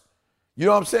first. You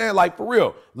know what I'm saying? Like, for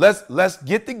real. Let's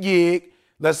get the gig.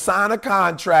 Let's sign a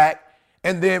contract.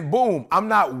 And then, boom, I'm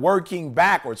not working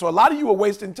backwards. So a lot of you are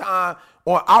wasting time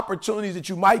on opportunities that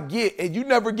you might get, and you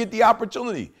never get the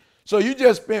opportunity. So you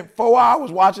just spent 4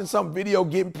 hours watching some video,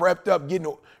 getting prepped up,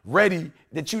 getting ready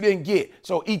that you didn't get.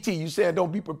 So, E.T., you said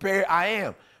don't be prepared. I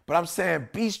am. But I'm saying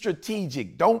be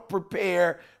strategic. Don't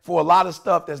prepare for a lot of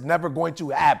stuff that's never going to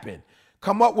happen.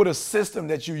 Come up with a system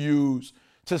that you use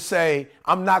to say,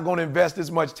 I'm not going to invest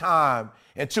this much time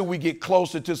until we get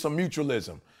closer to some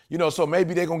mutualism. So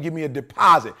maybe they're going to give me a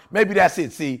deposit. Maybe that's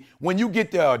it. See, when you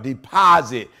get the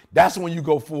deposit, that's when you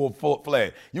go full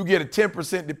fledged. You get a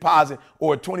 10% deposit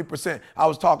or a 20%. I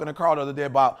was talking to Carl the other day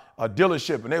about a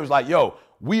dealership, and they was like, yo,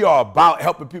 we are about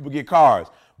helping people get cars.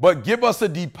 But give us a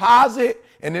deposit,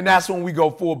 and then that's when we go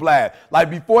full blast. Like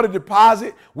before the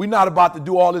deposit, we're not about to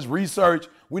do all this research.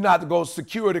 We're not to go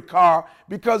secure the car,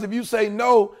 because if you say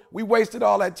no, we wasted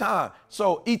all that time.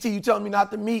 So, E.T., you telling me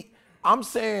not to meet? I'm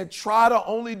saying try to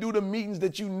only do the meetings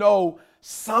that you know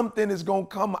something is going to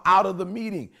come out of the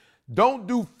meeting. Don't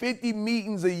do 50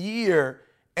 meetings a year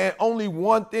and only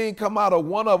one thing come out of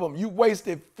one of them. You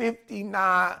wasted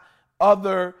 59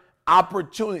 other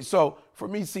opportunities. So for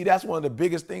me, see, that's one of the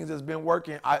biggest things that's been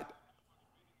working.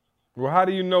 Well, how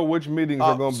do you know which meetings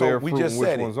are going to bear fruit and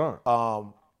which ones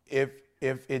aren't?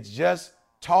 If it's just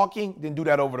talking, then do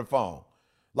that over the phone.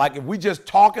 Like if we just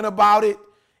talking about it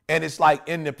and it's like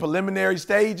in the preliminary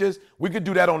stages, we could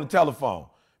do that on the telephone.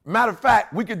 Matter of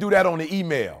fact, we could do that on the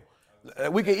email.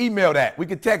 We could email that. We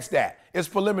could text that. It's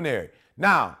preliminary.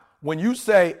 Now, when you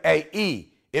say, hey, E,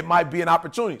 it might be an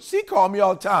opportunity. C call me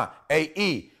all the time. Hey,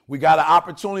 E, we got an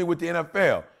opportunity with the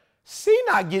NFL. C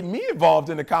not getting me involved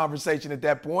in the conversation at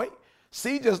that point.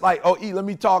 C just like, oh, E, let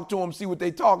me talk to them, see what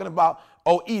they talking about.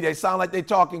 Oh, E, they sound like they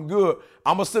talking good.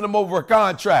 I'm going to send them over a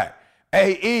contract.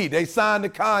 Hey, E, they signed the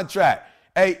contract.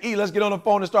 Hey, E, let's get on the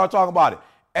phone and start talking about it.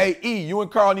 Hey, E, you and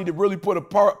Carl need to really put a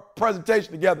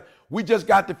presentation together. We just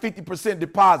got the 50%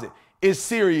 deposit. It's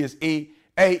serious, E.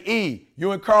 Hey, E,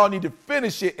 you and Carl need to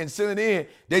finish it and send it in.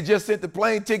 They just sent the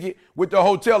plane ticket with the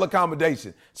hotel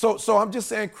accommodation. So I'm just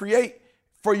saying, create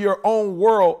for your own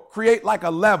world, create like a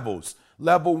levels.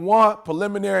 Level 1,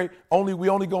 preliminary, we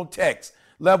only gonna text.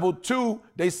 Level 2,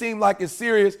 they seem like it's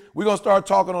serious. We're gonna start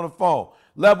talking on the phone.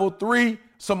 Level 3,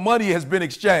 some money has been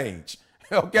exchanged.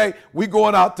 Okay, we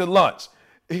going out to lunch.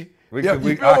 You feel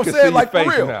what I'm saying? Like, for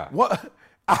real. What?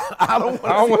 I don't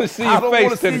want to see your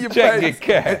face till the check get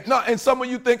cashed. No, and some of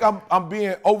you think I'm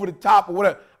being over the top or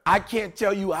whatever. I can't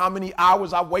tell you how many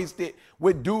hours I wasted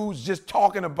with dudes just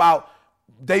talking about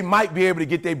they might be able to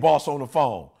get their boss on the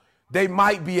phone. They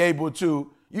might be able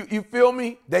to. You feel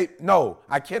me? No,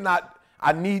 I cannot.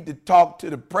 I need to talk to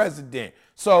the president.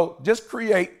 So just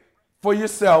create for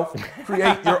yourself,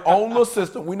 create your own little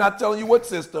system. We're not telling you what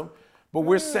system, but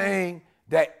we're saying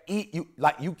that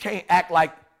you can't act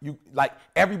like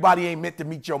everybody ain't meant to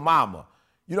meet your mama.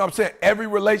 You know what I'm saying? Every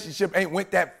relationship ain't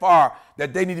went that far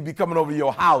that they need to be coming over to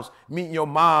your house, meeting your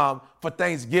mom for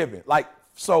Thanksgiving.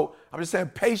 So I'm just saying,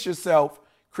 pace yourself,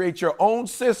 create your own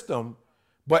system,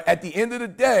 but at the end of the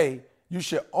day, it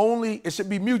should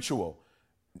be mutual.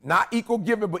 Not equal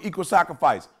giving, but equal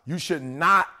sacrifice. You should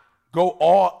not go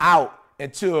all out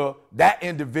until that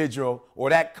individual or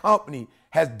that company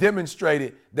has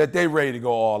demonstrated that they're ready to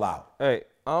go all out. Hey,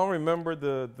 I don't remember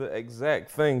the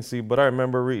exact thing, but I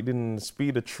remember reading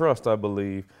Speed of Trust, I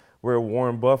believe, where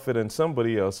Warren Buffett and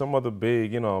somebody else, some other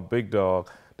big dog,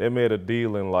 they made a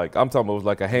deal in I'm talking about it was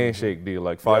like a handshake deal,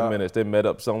 like 5 minutes. They met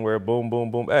up somewhere, boom,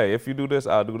 boom, boom. Hey, if you do this,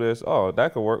 I'll do this. Oh,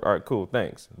 that could work. All right, cool,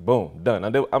 thanks. Boom, done.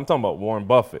 I'm talking about Warren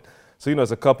Buffett. So,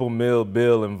 it's a couple mil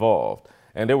bill involved.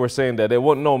 And they were saying that it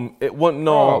wasn't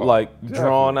no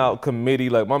drawn out committee.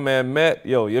 Like, my man met,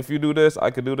 if you do this,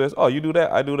 I could do this. Oh, you do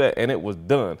that, I do that, and it was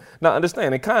done. Now,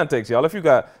 understand, in context, y'all, if you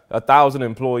got 1,000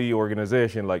 employee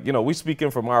organization, we speaking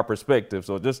from our perspective,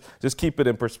 so just keep it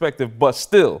in perspective. But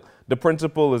still, the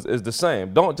principle is the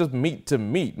same. Don't just meet to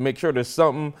meet. Make sure there's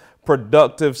something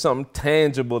productive, something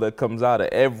tangible that comes out of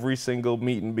every single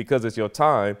meeting, because it's your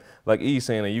time, like E's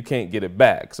saying, and you can't get it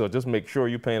back. So just make sure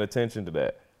you're paying attention to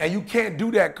that. And you can't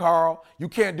do that, Carl. You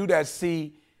can't do that,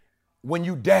 C, when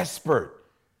you desperate.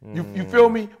 You feel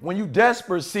me? When you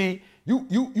desperate, C,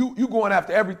 you going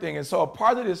after everything. And so a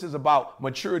part of this is about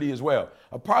maturity as well.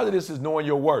 A part of this is knowing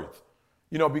your worth.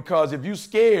 Because if you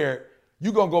scared,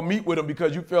 you're going to go meet with them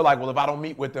because you feel like, well, if I don't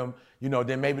meet with them,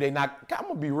 then maybe they not. I'm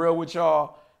going to be real with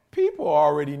y'all. People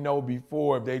already know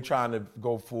before if they trying to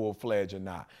go full-fledged or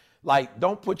not.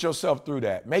 Don't put yourself through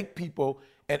that. Make people...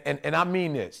 And I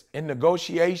mean this, in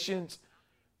negotiations,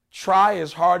 try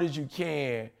as hard as you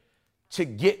can to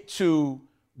get to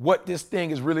what this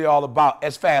thing is really all about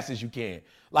as fast as you can.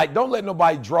 Don't let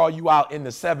nobody draw you out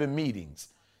into 7 meetings,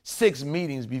 6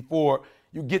 meetings before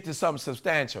you get to something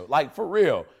substantial. For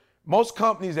real, most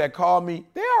companies that call me,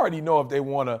 they already know if they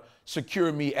want to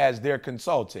secure me as their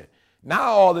consultant. Now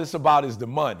all this about is the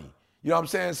money. You know what I'm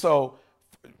saying? So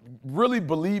really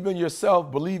believe in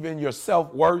yourself, believe in your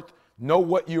self-worth. Know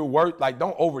what you're worth.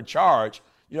 Don't overcharge,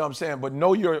 you know what I'm saying? But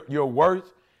know your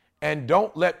worth, and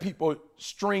don't let people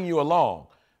string you along.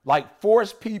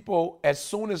 Force people as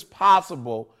soon as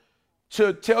possible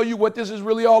to tell you what this is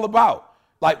really all about.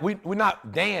 We're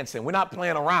not dancing. We're not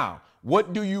playing around.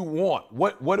 What do you want?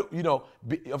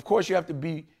 Of course you have to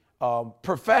be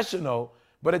professional,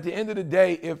 but at the end of the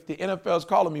day, if the NFL is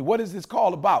calling me, what is this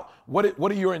call about? What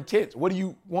are your intents? What do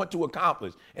you want to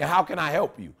accomplish? And how can I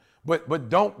help you? But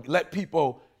don't let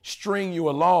people string you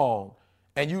along,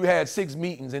 and you had 6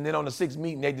 meetings, and then on the 6th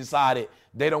meeting, they decided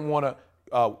they don't want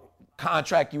to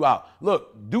contract you out.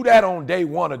 Look, do that on day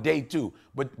 1 or day 2,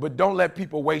 but don't let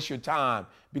people waste your time,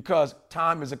 because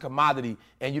time is a commodity,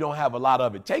 and you don't have a lot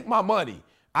of it. Take my money.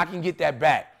 I can get that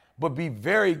back. But be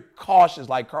very cautious,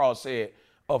 like Carl said,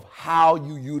 of how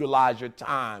you utilize your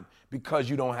time, because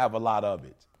you don't have a lot of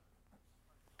it.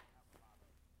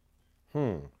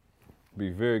 Be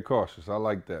very cautious. I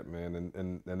like that, man.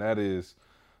 And that is,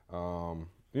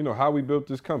 how we built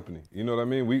this company. You know what I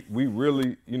mean? We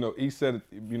really, he said,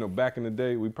 back in the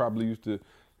day, we probably used to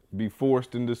be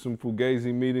forced into some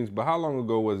Fugazi meetings. But how long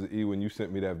ago was it, E, when you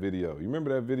sent me that video? You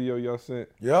remember that video y'all sent?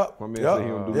 Yep. My man said he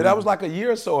don't do that was like a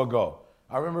year or so ago.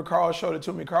 I remember Carl showed it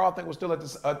to me. Carl, I think, was still at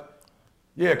this.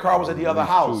 Carl was at the other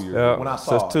house when I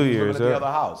saw. So it's 2 years. At the other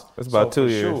house. That's about 2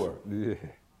 years.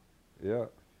 Sure.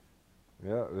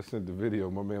 Yeah, they sent the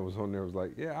video. My man was on there, was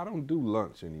like, I don't do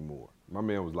lunch anymore. My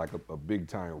man was like a big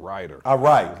time writer. I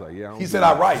write. He was like, he said,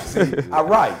 I write. See, I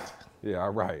write. Yeah, I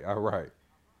write.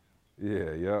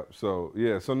 Yeah. So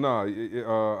no,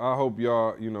 I hope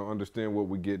y'all, understand what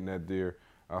we're getting at there.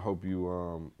 I hope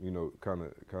you, you know, kind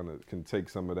of can take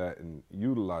some of that and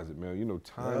utilize it, man. You know,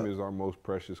 time is our most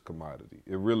precious commodity.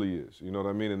 It really is. You know what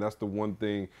I mean? And that's the one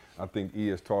thing I think E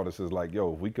has taught us is like,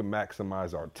 yo, if we can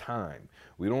maximize our time.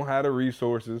 We don't have the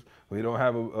resources. We don't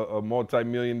have a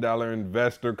multi-million-dollar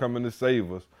investor coming to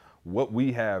save us. What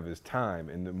we have is time,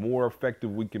 and the more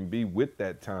effective we can be with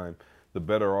that time, the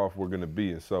better off we're going to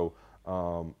be. And so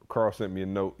Carl sent me a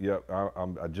note. Yep,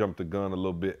 I jumped the gun a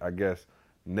little bit. I guess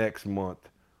next month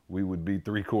we would be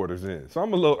 3/4 in. So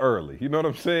I'm a little early. You know what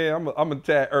I'm saying? I'm a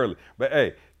tad early. But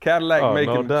hey, Cadillac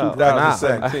making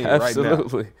 2017 right now.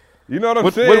 Absolutely. You know what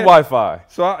I'm saying? With Wi-Fi.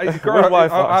 So I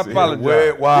apologize.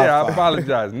 With Wi-Fi. Yeah, I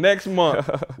apologize. Next month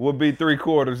we'll be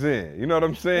 3/4 in. You know what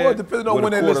I'm saying? Well, depending on With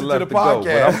when a they quarter listen to the left to go.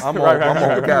 But podcast. I'm Right, on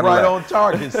Cadillac. right on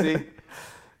target, see?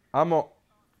 I'm on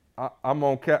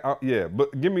yeah,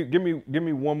 but give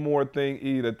me one more thing,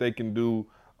 E, that they can do.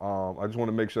 I just want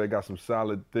to make sure they got some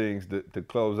solid things to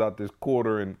close out this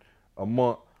quarter and a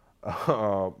month.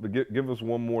 But give us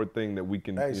one more thing that we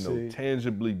can,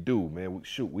 tangibly do, man.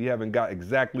 We haven't got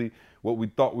exactly what we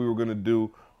thought we were gonna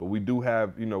do, but we do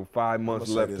have, 5 months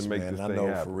left to make this thing happen. I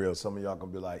know for real, some of y'all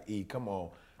gonna be like, E, come on,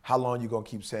 how long you gonna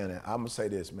keep saying that? I'm gonna say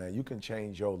this, man. You can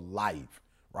change your life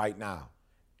right now,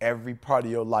 every part of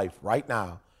your life right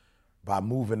now, by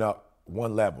moving up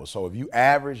one level. So if you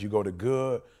average, you go to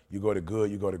good, you go to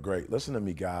good, you go to great. Listen to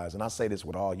me, guys, and I say this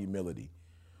with all humility.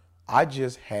 I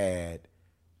just had,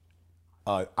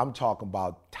 I'm talking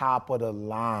about top of the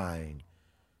line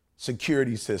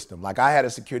security system. Like I had a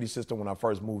security system when I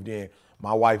first moved in.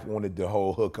 My wife wanted the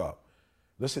whole hookup.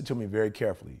 Listen to me very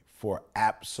carefully. For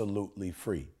absolutely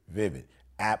free, Vivid,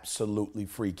 absolutely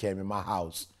free, came in my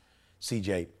house.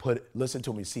 CJ, listen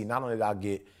to me. See, not only did I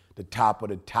get the top of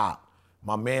the top,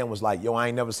 my man was like, yo, I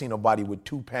ain't never seen nobody with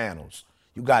 2 panels.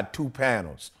 You got 2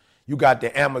 panels. You got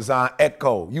the Amazon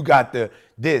Echo. You got the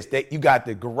this, that, you got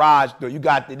the garage door. You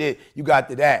got the this, you got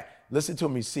the that. Listen to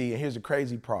me, see, and here's the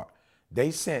crazy part.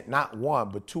 They sent not 1,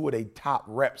 but 2 of their top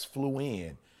reps flew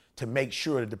in to make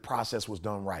sure that the process was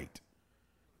done right.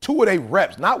 2 of their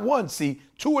reps, not 1, see,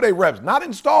 2 of their reps, not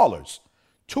installers.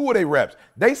 2 of their reps.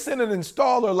 They sent an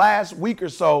installer last week or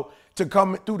so to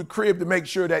come through the crib to make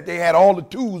sure that they had all the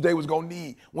tools they was gonna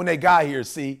need when they got here,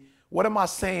 see? What am I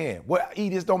saying?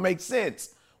 This don't make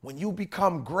sense. When you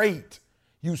become great,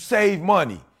 you save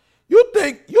money. You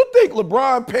think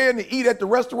LeBron paying to eat at the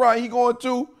restaurant he going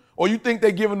to, or you think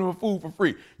they giving him the food for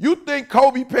free? You think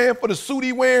Kobe paying for the suit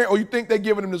he wearing, or you think they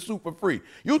giving him the suit for free?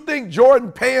 You think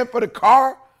Jordan paying for the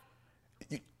car?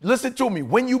 Listen to me.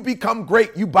 When you become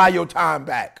great, you buy your time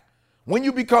back. When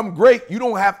you become great, you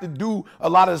don't have to do a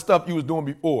lot of the stuff you was doing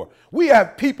before. We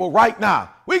have people right now.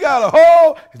 We got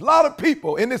a lot of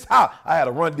people in this house. I had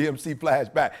a Run DMC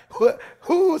flashback.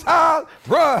 Whose house?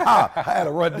 Run house. I had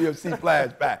a Run DMC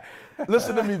flashback.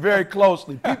 Listen to me very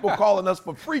closely. People calling us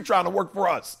for free trying to work for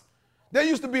us. There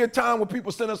used to be a time when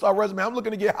people sent us our resume. I'm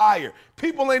looking to get hired.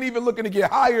 People ain't even looking to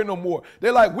get hired no more.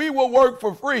 They're like, we will work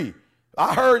for free.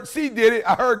 I heard C did it.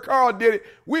 I heard Carl did it.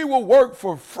 We will work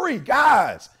for free.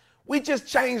 Guys, we just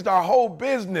changed our whole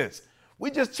business.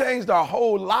 We just changed our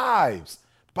whole lives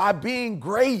by being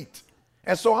great.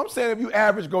 And so I'm saying if you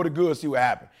average, go to good, see what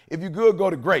happens. If you're good, go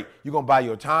to great. You're going to buy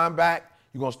your time back.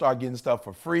 You're going to start getting stuff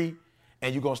for free.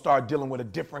 And you're going to start dealing with a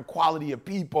different quality of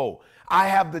people. I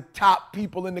have the top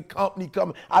people in the company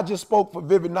coming. I just spoke for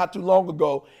Vivid not too long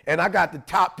ago, and I got the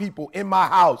top people in my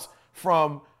house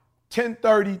from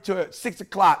 10:30 to 6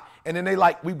 o'clock. And then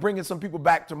we bringing some people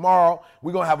back tomorrow.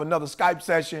 We're going to have another Skype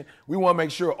session. We want to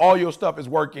make sure all your stuff is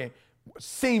working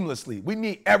seamlessly. We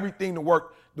need everything to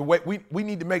work the way we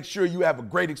need to make sure you have a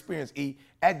great experience, E,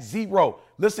 at zero.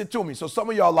 Listen to me. So some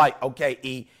of y'all like, okay,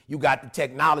 E, you got the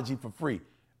technology for free.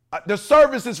 The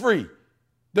service is free.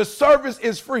 The service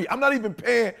is free. I'm not even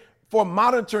paying for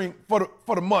monitoring for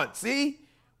the month. See?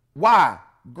 Why?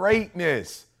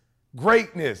 Greatness.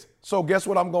 Greatness. So guess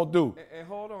what I'm going to do? And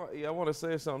hold on. I want to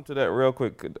say something to that real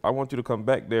quick. I want you to come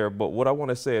back there. But what I want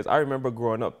to say is I remember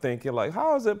growing up thinking, like,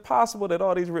 how is it possible that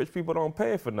all these rich people don't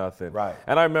pay for nothing? Right.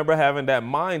 And I remember having that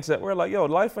mindset where, like, yo,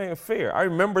 life ain't fair. I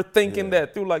remember thinking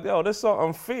that through, like, yo, this is so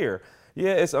unfair.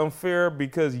 Yeah, it's unfair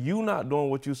because you not doing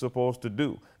what you're supposed to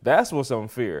do. That's what's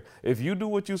unfair. If you do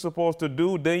what you're supposed to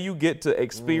do, then you get to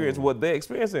experience what they're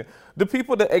experiencing. The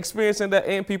people that experiencing that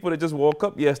ain't people that just woke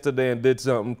up yesterday and did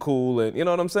something cool, and you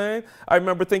know what I'm saying? I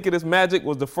remember thinking this Magic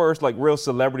was the first like real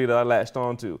celebrity that I latched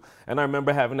onto. And I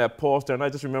remember having that poster, and I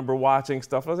just remember watching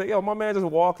stuff. I was like, yo, my man just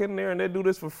walk in there and they do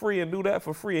this for free and do that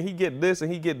for free, and he get this and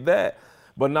he get that.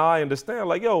 But now I understand,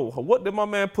 like, yo, what did my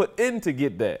man put in to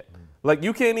get that? Like,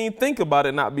 you can't even think about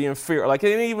it not being fair. Like, it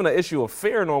ain't even an issue of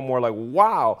fair no more. Like,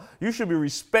 wow, you should be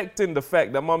respecting the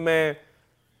fact that my man.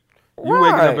 You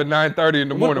waking up at 9:30 in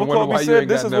the morning, wondering why you ain't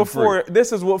got nothing free.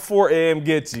 This is what 4 a.m.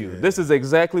 gets you. This is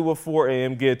exactly what 4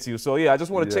 a.m. gets you. So, yeah, I just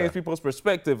want to change people's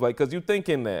perspective, like, because you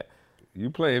thinking that. You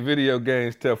playing video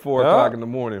games till 4 o'clock in the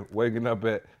morning, waking up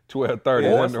at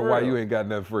 12:30, wondering why you ain't got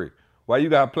nothing free. Why you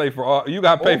got to pay for all your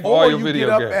video games. Or you get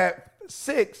up at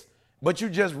 6, but you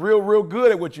just real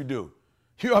good at what you do.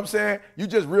 You know what I'm saying? You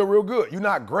just real good. You're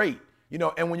not great. You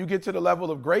know, and when you get to the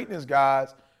level of greatness,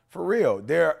 guys, for real,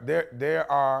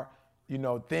 there are, you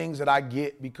know, things that I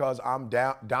get because I'm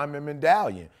Diamond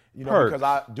Medallion. You know, because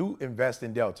I do invest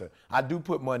in Delta. I do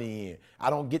put money in. I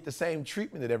don't get the same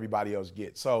treatment that everybody else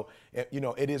gets. So, you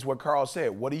know, it is what Carl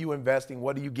said. What are you investing?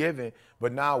 What are you giving?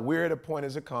 But now we're at a point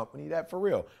as a company that, for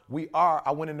real, we are.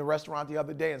 I went in the restaurant the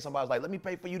other day and somebody was like, let me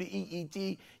pay for you to eat,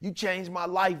 ET. You changed my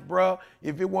life, bro.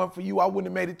 If it weren't for you, I wouldn't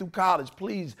have made it through college.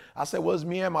 Please. I said, well, it's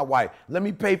me and my wife. Let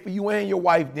me pay for you and your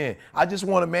wife then. I just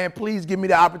want to, man, please give me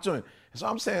the opportunity. So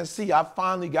I'm saying, see, I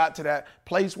finally got to that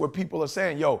place where people are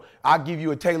saying, yo, I'll give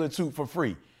you a tailored suit for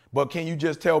free. But can you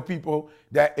just tell people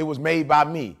that it was made by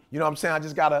me? You know what I'm saying? I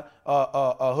just got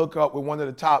a hook up with one of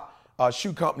the top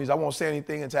shoe companies. I won't say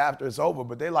anything until after it's over,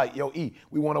 but they're like, yo, E,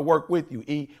 we want to work with you.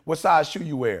 E, what size shoe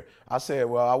you wear? I said,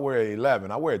 well, I wear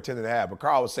 11. I wear 10.5. But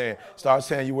Carl was saying, start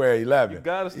saying you wear 11. You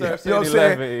got to start saying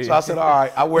 11. So I said, all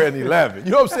right, I wear an 11.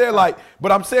 You know what I'm saying? Like,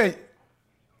 but I'm saying,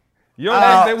 you don't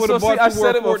think they would have bought I you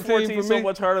said it was 14 14 for so me?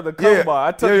 much harder to come by.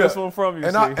 I took this one from you.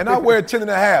 And I wear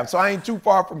 10.5, so I ain't too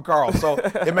far from Carl. So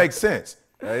it makes sense.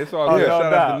 Hey, it's all good.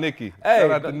 Shout out to Nikki. Hey,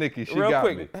 Shout out to Nikki. She got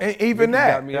me. And even Nikki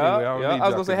that. got me anyway. I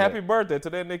was going to say happy birthday.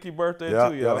 Today Nikki's birthday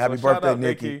too, y'all. Happy so birthday, shout out,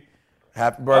 Nikki.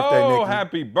 Happy birthday, Nikki. Oh,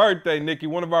 happy birthday, Nikki.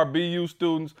 One of our BU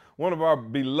students, one of our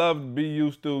beloved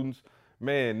BU students.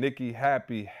 Man, Nikki,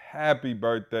 happy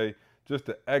birthday. Just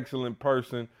an excellent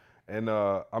person. And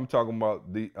I'm talking about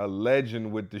a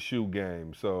legend with the shoe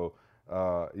game. So,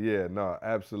 yeah, no,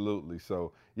 absolutely.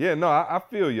 So, yeah, no, I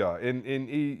feel y'all. And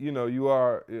you know, you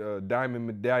are Diamond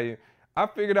Medallion. I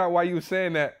figured out why you were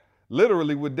saying that.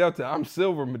 Literally with Delta, I'm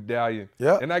Silver Medallion.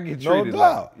 Yeah. And I get treated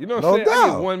like, you know what I'm saying? I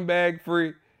get one bag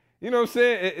free. You know what I'm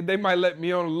saying? They might let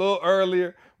me on a little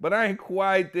earlier, but I ain't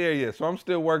quite there yet. So I'm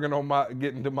still working on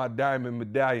getting to my Diamond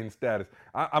Medallion status.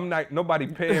 I'm not, nobody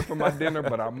paying for my dinner,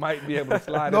 but I might be able to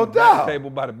slide in the back table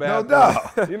by the bathroom. No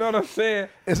doubt. You know what I'm saying?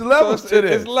 It's levels to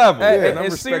this. It's levels. And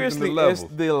I'm seriously, the levels.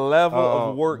 it's the level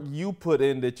of work you put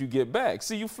in that you get back.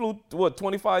 See, you flew, what,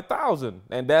 25,000,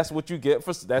 and that's what you get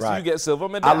for, that's what you get Silver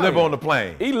Medallion. I live on the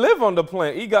plane. He live on the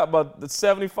plane. He got about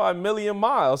 75 million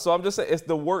miles. So I'm just saying, it's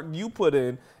the work you put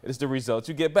in, it's the results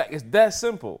you get back. It's that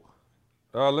simple.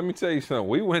 Let me tell you something.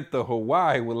 We went to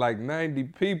Hawaii with like 90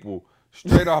 people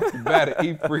straight off the bat at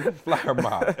eat freaking flyer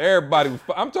mile. Everybody was,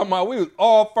 I'm talking about we was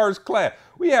all first class.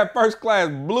 We had first class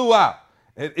blew out.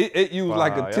 It used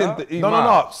like a tenth of E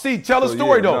No. See, tell the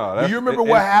story though. Do you remember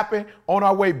what happened on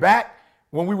our way back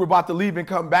when we were about to leave and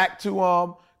come back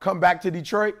to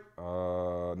Detroit?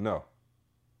 No.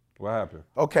 What happened?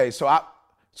 Okay, so I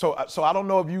don't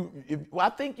know well, I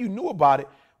think you knew about it,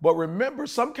 but remember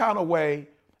some kind of way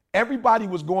everybody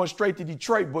was going straight to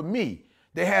Detroit but me.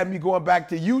 They had me going back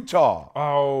to Utah.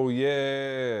 Oh,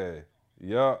 yeah.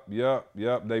 Yup.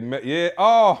 They met. Yeah.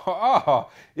 Oh.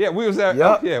 Yeah, we was at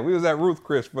we was at Ruth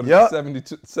Chris for the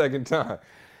 72nd time.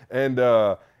 And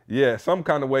yeah, some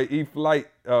kind of way E-Flight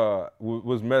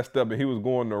was messed up and he was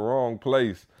going the wrong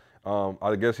place.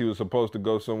 I guess he was supposed to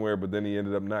go somewhere, but then he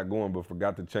ended up not going, but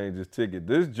forgot to change his ticket.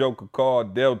 This joker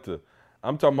called Delta.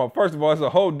 I'm talking about, first of all, it's a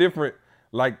whole different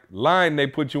line they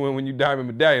put you in when you Diamond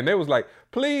Medallion. They was like,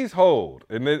 please hold.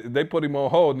 And they put him on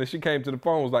hold. And then she came to the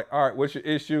phone, was like, all right, what's your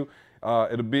issue? We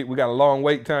got a long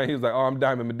wait time. He was like, oh, I'm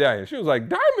Diamond Medallion. She was like,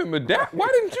 Diamond Medallion? Why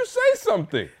didn't you say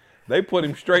something? They put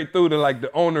him straight through to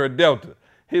the owner of Delta.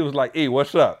 He was like, E,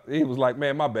 what's up? He was like,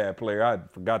 man, my bad, player. I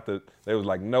forgot they was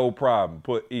like, no problem.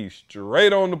 Put E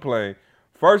straight on the plane,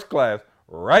 first class,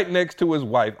 right next to his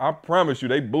wife. I promise you,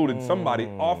 they booted somebody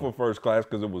off of first class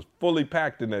because it was fully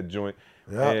packed in that joint.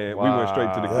 And we went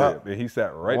straight to the crib. And he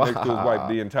sat right next to his wife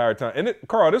the entire time. And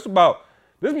Carl, this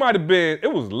might have been,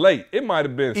 it was late. It might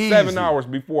have been 7 hours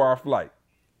before our flight.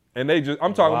 And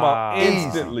I'm talking about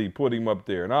instantly put him up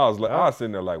there. And I was like, I was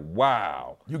sitting there like,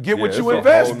 wow. You get what you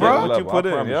invest, bro. What you put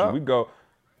in, we go.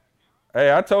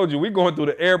 Hey, I told you, we going through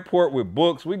the airport with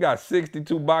books. We got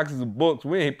 62 boxes of books.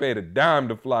 We ain't paid a dime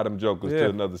to fly them jokers to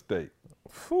another state.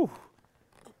 Whew.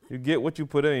 You get what you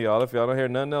put in, y'all. If y'all don't hear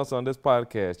nothing else on this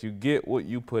podcast, you get what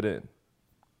you put in.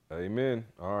 Amen.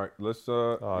 All right, let's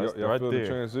y'all right feel there. the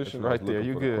transition. It's right there.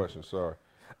 You good? Question. Sorry.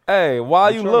 Hey, while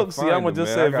I'm you trying to look, see, find I'm gonna them,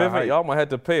 just man. I say, got Vivint, hype. y'all might have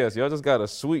to pay us. Y'all just got a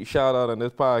sweet shout out on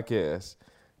this podcast.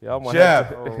 Y'all might Jeff,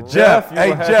 have to, Jeff, you hey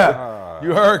will have Jeff,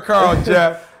 you heard Carl,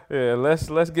 Jeff. Yeah, let's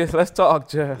talk,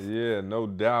 Jeff. Yeah, no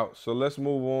doubt. So let's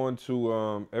move on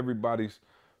to everybody's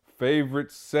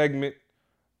favorite segment,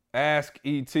 Ask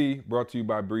ET, brought to you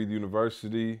by Breathe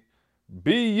University.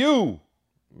 BU,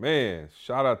 man,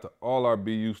 shout out to all our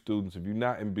BU students. If you're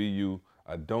not in BU,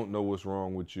 I don't know what's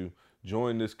wrong with you.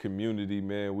 Join this community,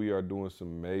 man. We are doing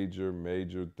some major,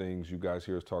 major things. You guys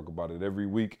hear us talk about it every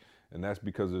week, and that's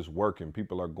because it's working.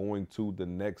 People are going to the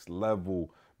next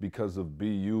level because of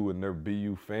BU and their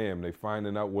BU fam. They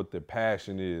finding out what their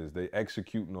passion is. They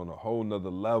executing on a whole nother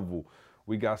level.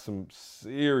 We got some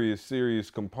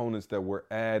serious components that we're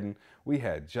adding. We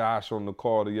had Josh on the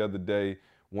call the other day,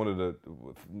 one of the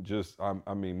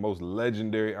most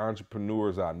legendary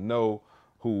entrepreneurs I know,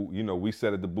 who, we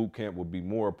said at the boot camp would be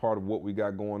more a part of what we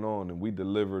got going on. And we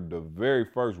delivered the very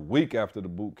first week after the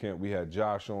boot camp. We had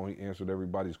Josh on. He answered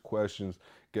everybody's questions,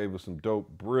 gave us some dope,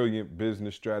 brilliant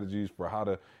business strategies for how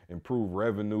to improve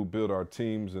revenue, build our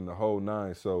teams, and the whole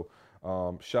nine. So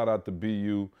shout out to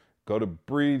BU. Go to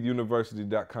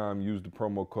breatheuniversity.com, use the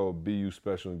promo code BU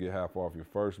special and get half off your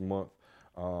first month.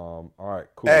 All right,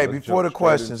 cool. Hey, Let's before the jump straight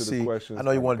questions, into the questions. I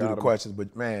know you want to do got the 'em. questions,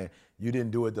 but man, you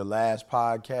didn't do it the last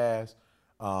podcast.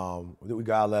 We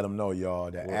gotta let them know,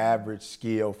 y'all. The Average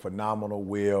Skill Phenomenal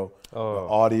Will, the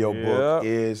audio book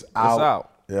is out. It's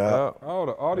out. Yeah. Oh,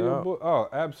 the audio book? Oh,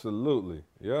 absolutely.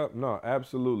 Yep, no,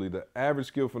 absolutely. The Average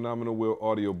Skill Phenomenal Will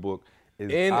audio book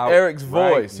is In out Eric's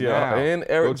right voice, y'all. now. In Go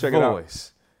Eric's check it out.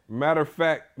 voice. Matter of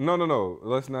fact, no.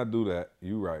 Let's not do that.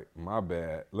 You right. My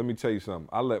bad. Let me tell you something.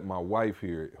 I let my wife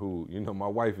hear it, who, my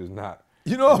wife is not.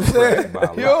 You know what I'm saying? by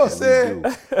a You know lot what I'm saying?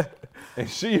 that we do. And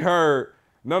she heard,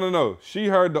 no. She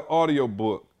heard the audio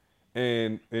book,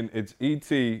 and it's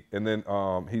E.T., and then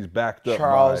he's backed up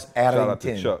Charles by, shout out to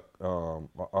Addington.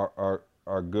 Chuck,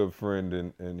 our good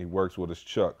friend, and he works with us,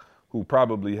 Chuck, who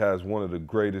probably has one of the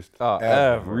greatest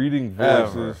Ever. reading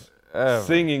voices,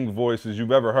 singing voices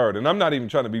you've ever heard. And I'm not even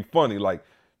trying to be funny. Like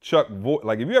Chuck,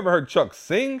 like if you ever heard Chuck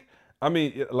sing, I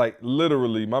mean, like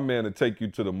literally, my man would take you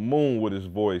to the moon with his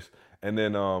voice. And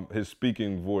then his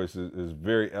speaking voice is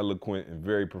very eloquent and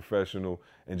very professional,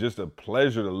 and just a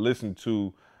pleasure to listen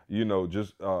to.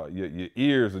 Just your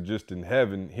ears are just in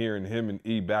heaven hearing him and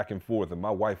E back and forth. And my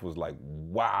wife was like,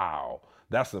 "Wow,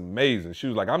 that's amazing." She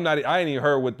was like, I ain't even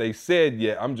heard what they said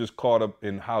yet. I'm just caught up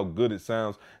in how good it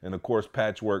sounds. And of course,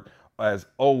 Patchwork, as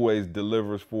always,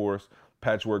 delivers for us.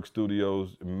 Patchwork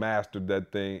Studios mastered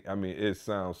that thing. I mean, it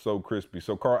sounds so crispy.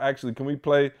 So Carl, actually, can we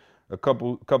play a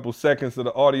couple seconds of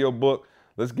the audio book?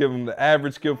 Let's give them the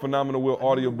Average Skill Phenomenal Will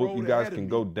audio book. You guys can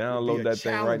go download that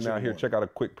thing right now. Here, check out a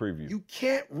quick preview. You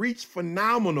can't reach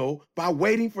phenomenal by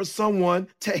waiting for someone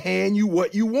to hand you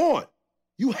what you want.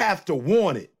 You have to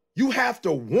want it. You have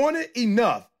to want it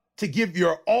enough to give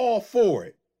your all for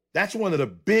it. That's one of the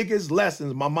biggest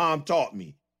lessons my mom taught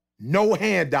me. No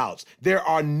handouts. There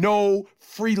are no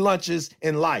free lunches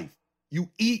in life. You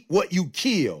eat what you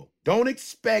kill. Don't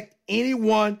expect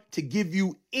anyone to give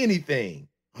you anything.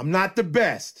 I'm not the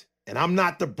best and I'm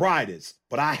not the brightest,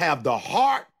 but I have the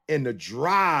heart and the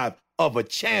drive of a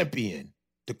champion.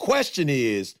 The question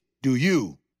is, do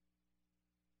you?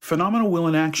 Phenomenal Will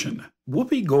in Action.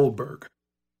 Whoopi Goldberg.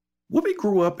 Whoopi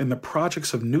grew up in the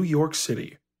projects of New York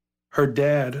City. Her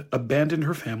dad abandoned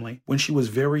her family when she was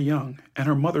very young, and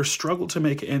her mother struggled to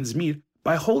make ends meet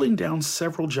by holding down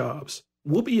several jobs.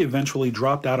 Whoopi eventually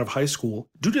dropped out of high school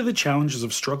due to the challenges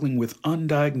of struggling with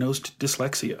undiagnosed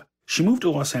dyslexia. She moved to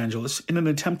Los Angeles in an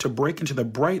attempt to break into the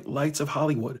bright lights of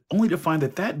Hollywood, only to find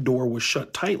that door was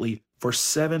shut tightly for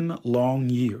 7 long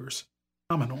years.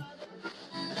 Phenomenal.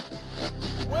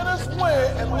 Winners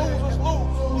win and losers lose.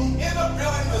 The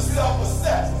inability to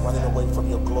self-assess. Running away from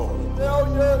your glory.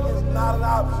 Failure is not an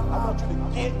option. I want you to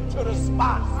get to the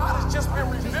spot. God has just been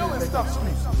revealing stuff to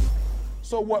me.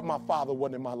 So what, my father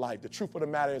wasn't in my life? The truth of the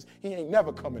matter is, he ain't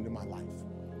never come into my life.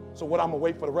 So what, I'm gonna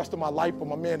wait for the rest of my life for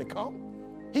my man to come?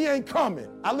 He ain't coming.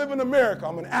 I live in America.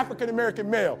 I'm an African-American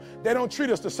male. They don't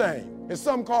treat us the same. It's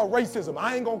something called racism.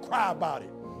 I ain't gonna cry about it.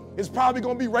 It's probably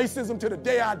gonna be racism to the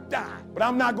day I die, but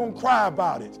I'm not gonna cry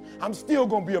about it. I'm still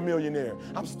gonna be a millionaire.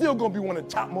 I'm still gonna be one of the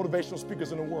top motivational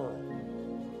speakers in the world.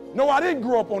 No, I didn't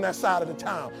grow up on that side of the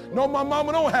town. No, my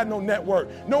mama don't have no network.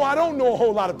 No, I don't know a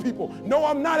whole lot of people. No,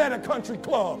 I'm not at a country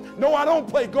club. No, I don't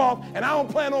play golf, and I don't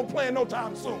plan on playing no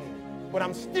time soon. But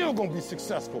I'm still gonna be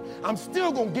successful. I'm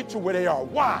still gonna get to where they are.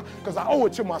 Why? Because I owe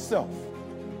it to myself.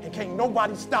 And can't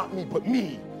nobody stop me but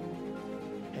me.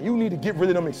 And you need to get rid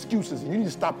of them excuses, and you need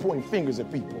to stop pointing fingers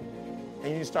at people. and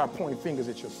you need to start pointing fingers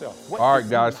at yourself. What All is right,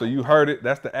 guys, you so you heard it.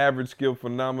 That's the Average Skill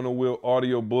Phenomenal Will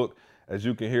audio book. As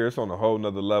you can hear, it's on a whole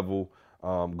nother level.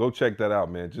 Go check that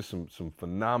out, man. Just some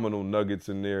phenomenal nuggets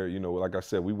in there. You know, like I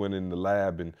said, we went in the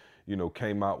lab and, you know,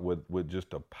 came out with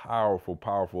just a powerful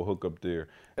hook up there.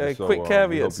 Hey, And so, quick we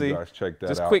caveat, hope see, you guys check that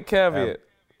just out. quick caveat.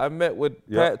 I met with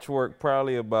Yep. Patchwork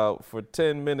probably about for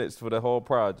 10 minutes for the whole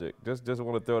project. Just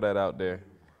want to throw that out there.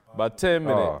 About 10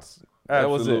 minutes. That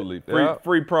was it. Absolutely. Yeah.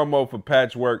 Free promo for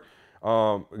Patchwork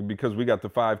because we got the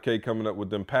 5K coming up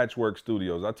with them Patchwork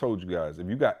Studios. I told you guys, if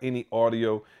you got any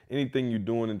audio, anything you're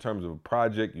doing in terms of a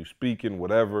project, you speaking,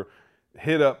 whatever,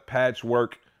 hit up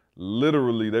Patchwork.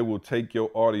 Literally, they will take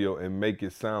your audio and make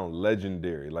it sound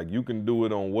legendary. Like you can do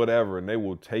it on whatever and they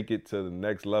will take it to the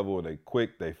next level. They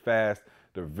quick, they fast.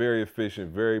 They're very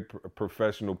efficient, very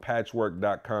professional.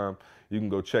 Patchwork.com. You can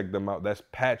go check them out. That's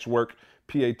Patchwork,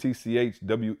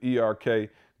 Patchwerk.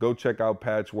 Go check out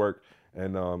Patchwork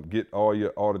and get all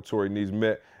your auditory needs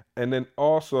met. And then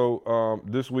also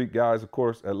this week, guys, of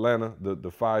course, Atlanta, the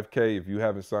 5K. If you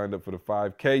haven't signed up for the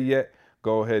 5K yet,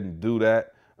 go ahead and do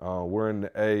that. We're in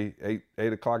the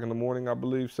 8 o'clock in the morning, I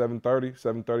believe, 7:30.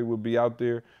 7:30 we'll be out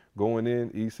there. Going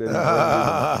in, E7,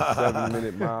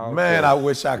 7-minute mile. Man, so I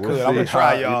wish I could. we'll I'm going see to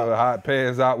try, how, y'all. You know, how it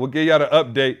pans out. We'll give y'all the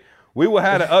update. We will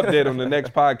have an update on the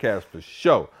next podcast for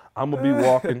sure. I'm going to be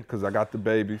walking because I got the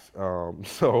babies.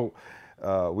 So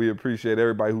we appreciate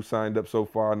everybody who signed up so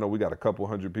far. I know we got a couple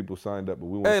hundred people signed up, but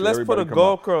we want to Hey, see let's put a everybody come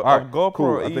out. GoPro, All right, GoPro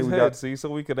cool. I on think each we head, got, see, so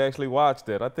we could actually watch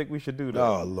that. I think we should do that.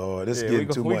 Oh, Lord, it's Yeah, getting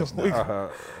we too go- much we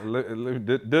now. do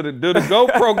the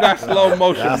GoPro got slow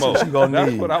motion That's mode? what you gonna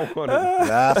That's need. what I want to do.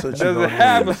 That's what you're Does going it to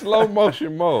have need. a slow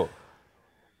motion mode?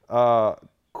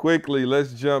 Quickly,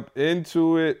 let's jump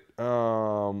into it.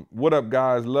 What up,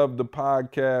 guys? Love the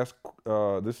podcast.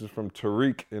 This is from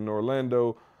Tariq in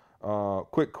Orlando.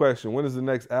 Quick question. When is the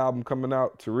next album coming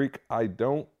out? Tariq, I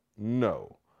don't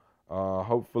know.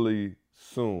 Hopefully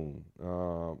soon.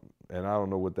 And I don't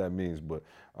know what that means, but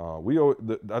I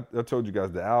told you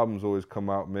guys the albums always come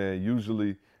out, man.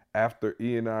 Usually after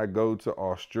E and I go to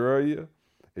Australia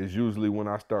is usually when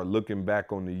I start looking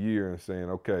back on the year and saying,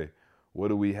 okay, what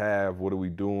do we have? What are we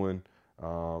doing?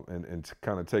 And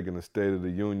kind of taking the State of the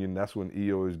Union. That's when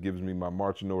E always gives me my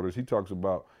marching orders. He talks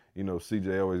about, you know,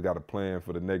 CJ always got a plan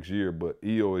for the next year, but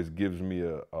E always gives me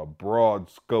a broad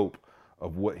scope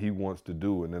of what he wants to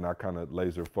do, and then I kind of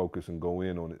laser focus and go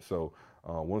in on it. So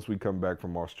once we come back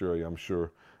from Australia, I'm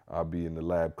sure I'll be in the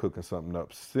lab cooking something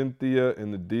up. Cynthia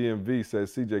in the DMV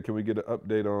says, CJ, can we get an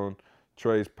update on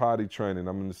Trey's potty training?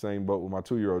 I'm in the same boat with my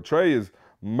 2-year-old. Trey is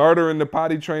murdering the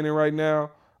potty training right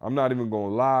now. I'm not even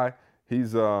gonna lie.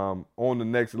 He's on the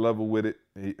next level with it.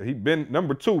 He been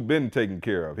number 2, been taken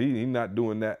care of. He not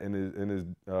doing that in his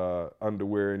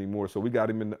underwear anymore. So we got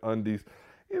him in the undies.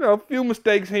 You know, a few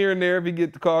mistakes here and there. If he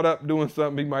gets caught up doing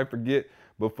something, he might forget.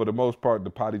 But for the most part, the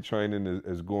potty training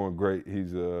is going great.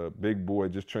 He's a big boy,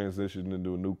 just transitioned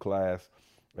into a new class.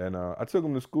 And I took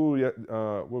him to school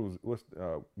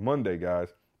Monday, guys.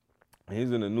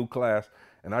 He's in a new class,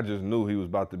 and I just knew he was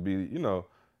about to be, you know,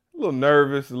 a little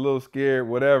nervous, a little scared,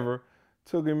 whatever.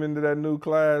 Took him into that new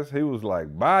class. He was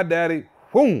like, bye, daddy,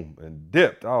 boom, and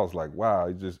dipped. I was like, wow,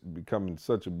 he's just becoming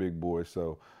such a big boy.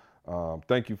 So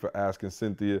thank you for asking,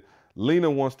 Cynthia. Lena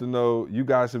wants to know, you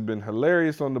guys have been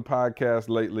hilarious on the podcast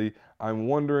lately. I'm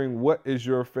wondering, what is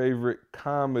your favorite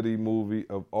comedy movie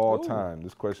of all time?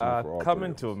 This question is for all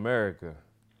Coming three to of us. America.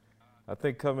 I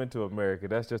think Coming to America,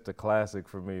 that's just a classic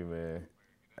for me, man.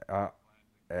 I'm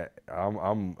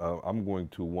going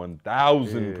to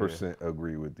 1,000%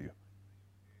 agree with you.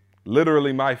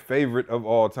 Literally my favorite of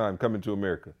all time, Coming to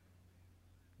America.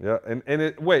 Yeah,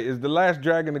 wait, is The Last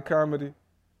Dragon a comedy?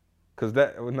 Cause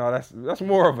that's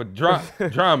more of a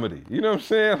dramedy. You know what I'm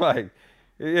saying? Like,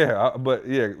 yeah, but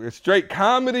yeah, it's straight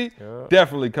comedy. Yeah.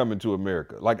 Definitely Coming to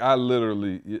America. Like I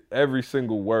literally every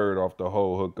single word off the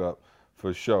whole hookup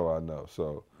for sure. I know.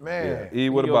 So Man. yeah. E,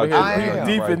 what You about over you? here I am.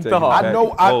 Probably deep in take it thought. back I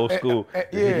know. old school. Yeah.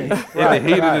 In the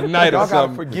heat of the night or Y'all gotta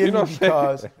something. forgive You know me what I'm saying?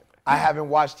 because I haven't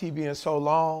watched TV in so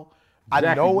long. I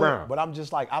Jackie know Brown. it, but I'm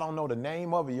just like, I don't know the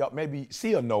name of it. Y'all, maybe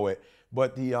Sia know it.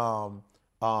 But the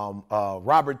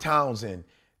Robert Townsend,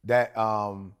 that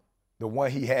the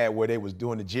one he had where they was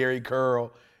doing the Jerry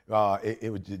curl.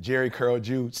 It was the Jerry curl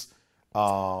juice. I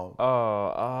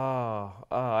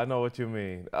know what you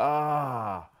mean.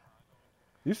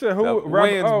 You said who?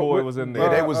 Wayans boy was in there. Yeah,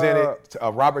 they was in it.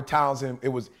 Robert Townsend. It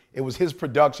was his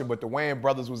production, but the Wayans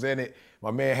brothers was in it. My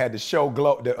man had the show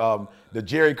glow, the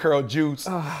Jerry curl juice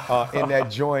in that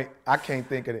joint. I can't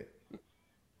think of it.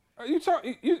 You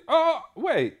talking?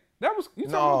 Wait. That was you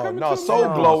talking No, about Coming to Soul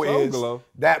America? Glow Soul is Glow.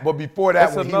 that. But before that,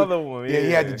 That's when another one, he had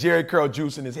yeah. the Jerry curl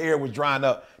juice and his hair was drying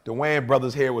up. The Wayans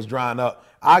brothers' hair was drying up.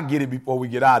 I get it before we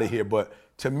get out of here, but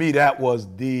to me, that was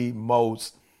the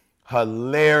most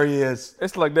hilarious.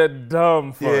 It's like that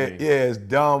dumb funny. Yeah, it's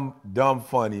dumb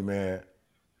funny, man.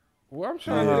 Well, I'm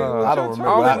trying to Yeah, think. What I don't y'all remember I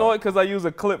talking only that. know it because I use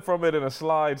a clip from it in a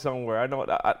slide somewhere. I know.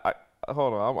 I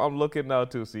hold on. I'm looking now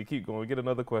too. See, keep going. Get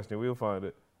another question. We'll find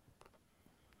it.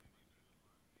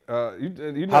 You're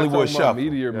not Hollywood talking about Shuffle.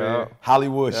 Meteor Man.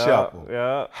 Hollywood Shuffle.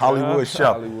 Yeah. Hollywood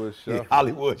Shuffle. Hollywood Yeah, Shuffle.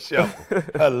 Hollywood Shuffle.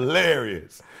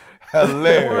 Hilarious.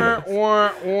 Hilarious.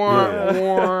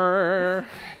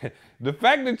 The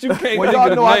fact that you can't Well, think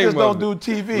y'all of know the I name just don't of do it,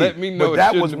 TV. Let me know. But it that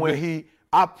shouldn't was have when been-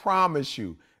 I promise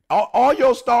you, all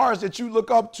your stars that you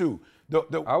look up to.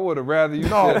 I would have rather you.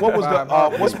 No, said what was Five the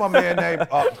Heartbeats. what's my man name?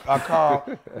 Carl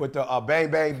with the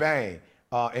Bang Bang Bang,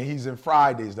 and he's in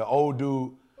Fridays. The old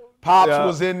dude, Pops Yeah.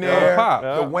 was in Yeah, there. Pop. The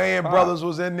Wayans Pop. brothers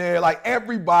was in there. Like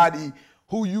everybody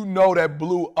who you know that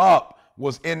blew up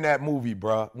was in that movie,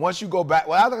 bruh. Once you go back,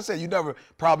 well, like I said, you never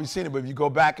probably seen it, but if you go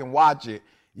back and watch it,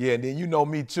 yeah, and then you know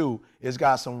me too. It's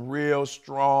got some real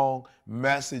strong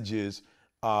messages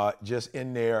just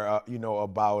in there,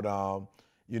 about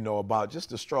just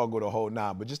the struggle, the whole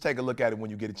nine. But just take a look at it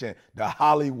when you get a chance. The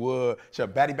Hollywood,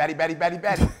 batty.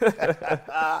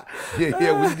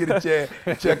 yeah, when you get a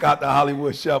chance, check out the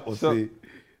Hollywood Shuffle. See,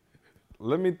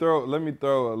 Let me throw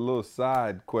a little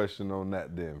side question on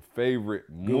that then. Favorite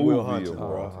Good Will movie Hunting, of all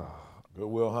bro. time. Good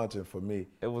Will Hunting for me,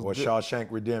 It was or good. Shawshank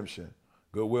Redemption.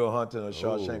 Good Will Hunting or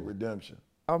Shawshank Redemption.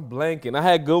 I'm blanking. I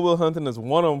had Good Will Hunting as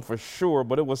one of them for sure,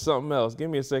 but it was something else. Give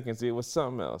me a second. See, it was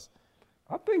something else.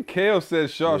 I think Kale said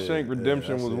Shawshank Yeah,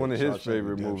 Redemption that's was it. one of his Shawshank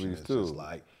favorite Redemption movies is too. just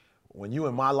like when you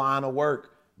in my line of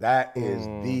work, that is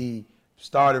the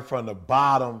started from the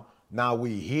bottom. Now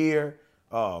we here.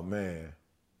 Oh man.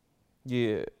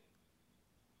 Yeah.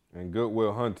 And Good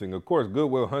Will Hunting, of course, Good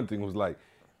Will Hunting was like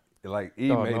E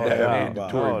Oh, made no that doubt.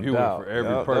 mandatory No viewing doubt. for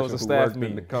every Yep, that was person a who staff worked in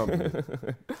meeting. the company.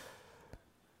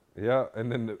 Yeah,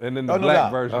 and then the Oh, no black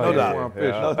doubt. version No of doubt. Antoine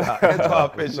Fisher. No doubt. Antoine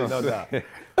Fisher, no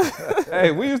doubt.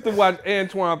 Hey, we used to watch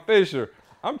Antoine Fisher.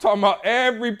 I'm talking about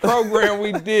every program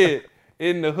we did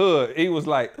in the hood. He was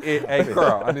like, hey,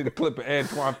 Carl, I need a clip of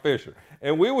Antoine Fisher.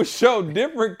 And we would show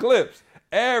different clips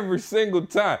every single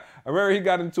time. I remember he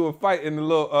got into a fight in the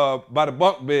little, by the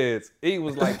bunk beds. He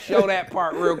was like, show that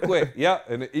part real quick. Yep,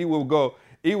 and he would do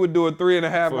a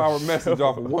 3.5-hour message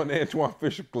off of one Antoine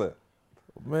Fisher clip.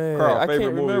 Man, Carl, I favorite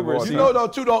can't movie of remember. all See, You know, though,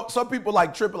 too, some people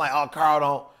like tripping, like, oh, Carl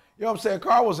don't. You know what I'm saying?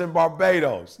 Carl was in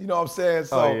Barbados. You know what I'm saying?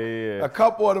 So yeah. a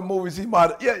couple of the movies he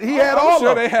might he had I'm all sure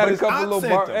of them. they had but a his couple aunt little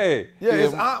sent them. hey, Yeah,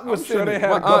 his aunt was I'm sure sending they them. had a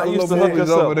my aunt couple used to little hook movies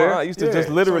us up. over there. My aunt used to Yeah, just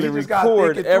so literally you just gotta think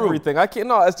record it through. everything. I can't.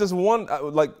 No, it's just one.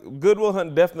 Like Good Will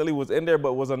Hunting definitely was in there,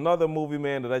 but was another movie,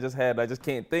 man, that I just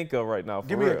can't think of right now. For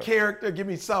Give me real. a character. Give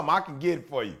me something. I can get it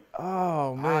for you.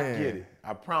 Oh man, I get it.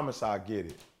 I promise I'll get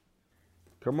it.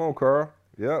 Come on, Carl.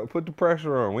 Yeah, put the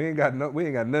pressure on. We ain't got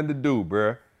nothing to do,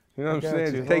 bruh. You know what I'm got saying?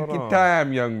 you. Just take Hold your on.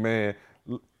 time, young man.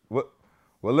 Well,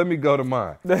 let me go to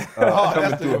mine. Oh, Coming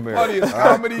that's to the America. funniest All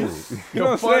right, comedy. cool. The You know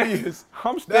what I'm saying? funniest.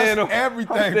 I'm staying That's on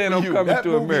everything I'm staying for on you. Coming That to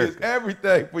movie America. is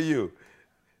everything for you.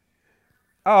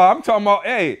 Oh, I'm talking about,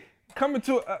 hey, coming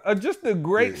to just a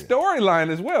great storyline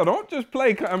as well. Don't just play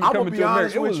I'm gonna Coming be to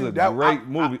honest America. It with was you. a great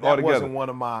movie that altogether. wasn't one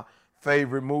of my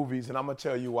favorite movies, and I'm gonna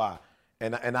tell you why.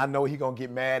 And I know he gonna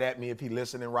get mad at me if he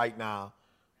listening right now.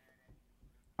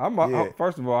 Yeah.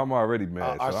 First of all, I'm already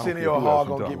mad. so I don't care Arsenio who Hall else you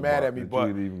gonna get talking mad about at me, that but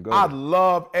you would even go I there.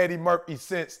 love Eddie Murphy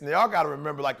since. Now y'all gotta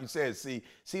remember, like you said, see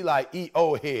like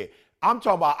E.O. head. I'm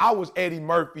talking about I was Eddie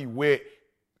Murphy with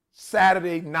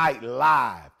Saturday Night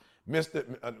Live,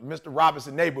 Mr.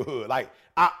 Robinson Neighborhood. Like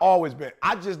I always been.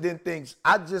 I just didn't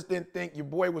think your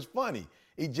boy was funny.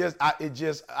 I just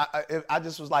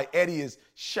was like, Eddie is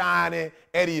shining,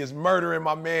 Eddie is murdering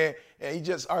my man,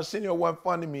 and Arsenio wasn't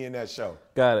fun to me in that show.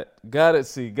 got it.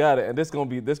 See, got it. And this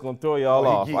gonna throw y'all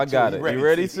off. He I geeked got too. it. He You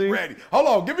ready? He See? ready. Hold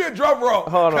on, give me a drum roll.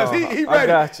 Hold on. He I ready.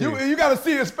 got you. You got to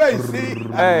see his face. See?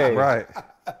 Hey, Right.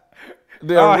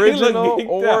 the Oh, he look original geeked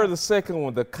or out. the second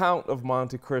one, The Count of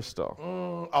Monte Cristo.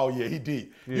 Oh yeah, he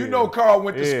deep. You know, Carl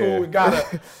went to Yeah. school and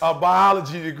got a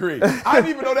biology degree. I didn't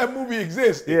even know that movie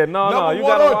existed. Yeah, no, Number you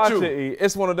one gotta or watch two. it. E.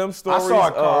 It's one of them I stories. saw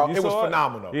it, Carl. You It was saw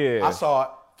phenomenal. Yeah. I saw it.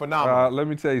 Phenomenal. Let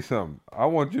me tell you something. I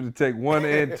want you to take 1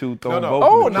 and 2, throw No. both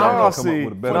Oh, in the trash, no, and come see. up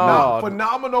with a better No. movie.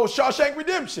 Phenomenal Shawshank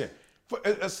Redemption.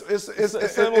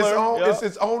 It's similar, yeah.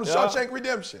 its own Yeah. Shawshank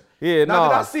Redemption. Yeah, Now,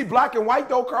 did no. I see black and white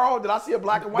though, Carl? Did I see a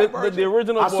black and white version? The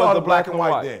original I was saw the black and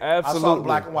white. then. Absolutely. I saw the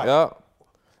black and white. Yeah.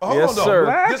 Hold Yes, on, though. sir.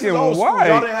 Black This is and old school. white.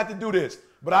 Y'all didn't have to do this.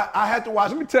 But I had to watch.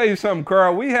 Let me tell you something,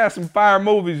 Carl. We had some fire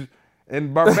movies,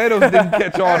 and Barbados didn't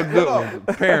catch all the good ones,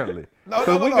 apparently.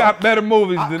 No. we got better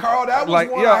movies than Carl, that was like,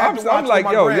 one yo, I had to watch I'm like,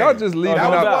 with my yo, granny. y'all just leaving That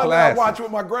was out one I classics. watched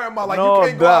with my grandma. Like, No you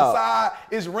can't go doubt. outside.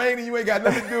 It's raining. You ain't got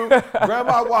nothing to do.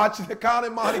 Grandma watching the Count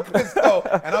of Monte Cristo,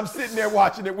 and I'm sitting there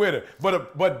watching it with her.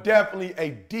 But definitely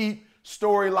a deep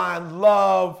storyline,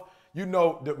 love. You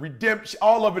know, the redemption,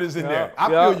 all of it is in there. I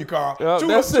feel you, Carl.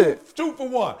 That's it. 2 for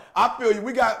 1. I feel you.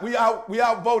 We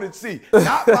outvoted C.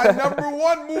 Not my number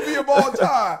one movie of all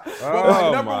time, but my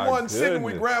Oh, number my one sitting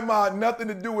with goodness. grandma, nothing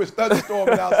to do with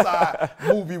thunderstorming outside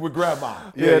movie with grandma.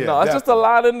 Yeah, no, it's just a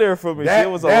lot in there for me. That, It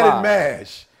was a that lot. and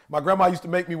MASH. My grandma used to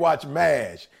make me watch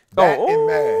MASH. That and ooh.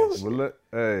 MASH.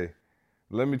 Well,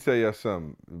 let me tell y'all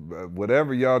something.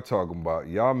 Whatever y'all talking about,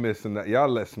 y'all missing that. Y'all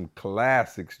let some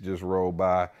classics just roll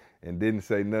by and didn't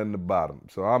say nothing about them.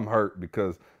 So I'm hurt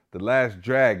because The Last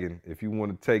Dragon, if you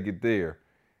want to take it there,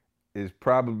 is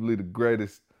probably the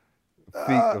greatest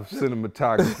feat of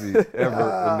cinematography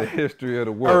ever in the history of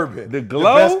the world. Urban. The The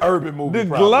Glow, best urban movie, The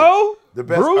probably. Glow, The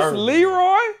best Bruce urban.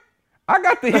 Leroy. I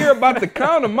got to hear about the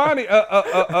Count of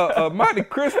Monte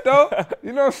Cristo.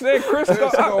 You know what I'm saying?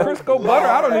 Crisco butter.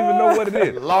 I don't even know what it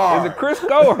is. Lard. Is it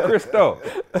Crisco or Cristo?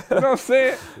 You know what I'm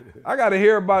saying? I got to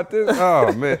hear about this.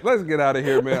 Oh, man. Let's get out of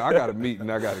here, man. I got a meeting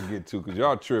I got to get to because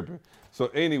y'all tripping. So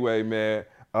anyway, man,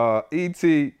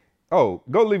 E.T., go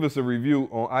leave us a review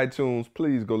on iTunes.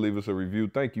 Please go leave us a review.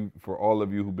 Thank you for all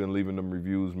of you who've been leaving them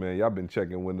reviews, man. Y'all been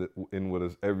checking in with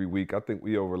us every week. I think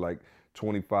we over like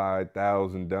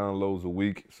 25,000 downloads a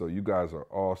week. So you guys are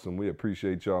awesome. We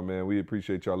appreciate y'all, man. We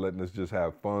appreciate y'all letting us just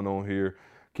have fun on here.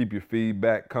 Keep your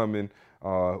feedback coming.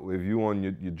 If you on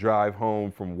your drive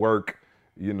home from work,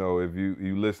 you know, if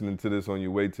you listening to this on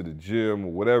your way to the gym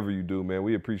or whatever you do, man,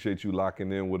 we appreciate you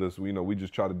locking in with us. We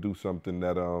just try to do something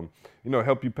that,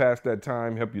 help you pass that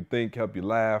time, help you think, help you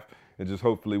laugh, and just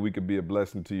hopefully we could be a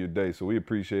blessing to your day. So we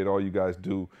appreciate all you guys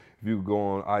do. If you go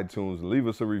on iTunes and leave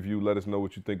us a review, let us know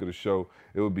what you think of the show.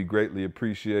 It would be greatly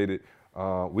appreciated.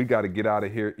 We got to get out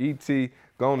of here. E.T.,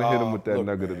 go on and hit him with that Look,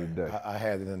 nugget man, of the day. I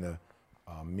had it in the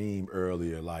meme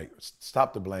earlier, like,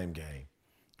 stop the blame game,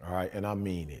 all right? And I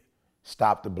mean it.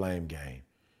 Stop the blame game,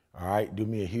 all right? Do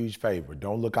me a huge favor.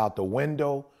 Don't look out the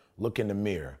window, look in the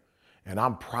mirror. And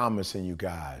I'm promising you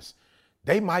guys,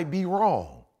 they might be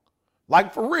wrong.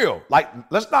 Like, for real. Like,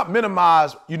 let's not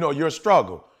minimize, your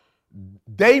struggle.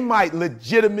 They might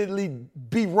legitimately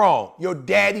be wrong. Your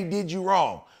daddy did you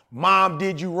wrong. Mom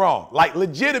did you wrong. Like,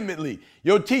 legitimately,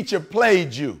 your teacher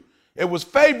played you. It was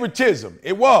favoritism.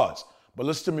 It was. But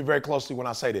listen to me very closely when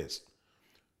I say this.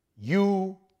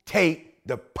 You take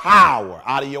the power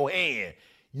out of your hand.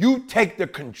 You take the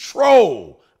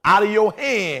control out of your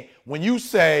hand when you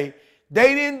say,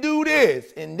 they didn't do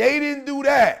this and they didn't do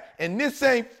that and this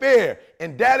ain't fair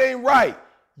and that ain't right.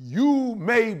 You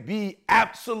may be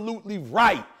absolutely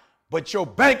right, but your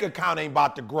bank account ain't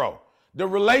about to grow. The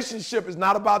relationship is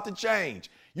not about to change.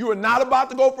 You are not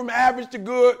about to go from average to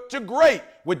good to great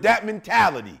with that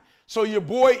mentality. So your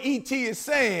boy E.T. is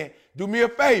saying, do me a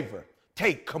favor,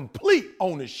 take complete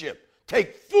ownership.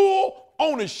 Take full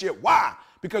ownership. Why?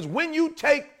 Because when you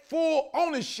take full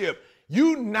ownership,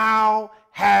 you now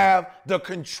have the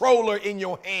controller in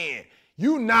your hand.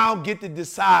 You now get to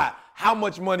decide how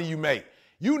much money you make.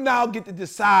 You now get to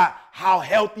decide how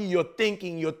healthy your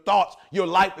thinking, your thoughts, your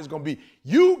life is going to be.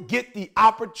 You get the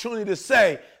opportunity to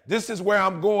say, this is where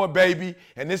I'm going, baby,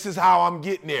 and this is how I'm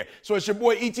getting there. So it's your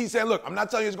boy E.T. saying, look, I'm not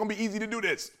telling you it's going to be easy to do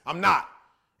this. I'm not.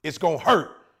 It's going to hurt.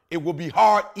 It will be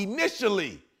hard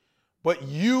initially. But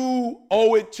you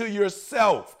owe it to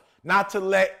yourself not to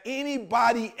let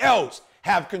anybody else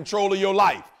have control of your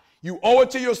life. You owe it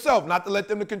to yourself not to let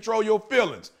them control your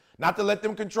feelings, not to let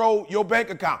them control your bank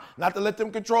account, not to let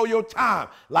them control your time,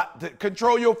 to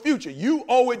control your future. You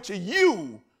owe it to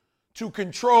you to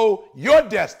control your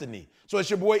destiny. So it's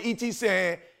your boy E.T.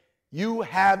 saying, you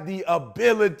have the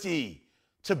ability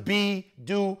to be,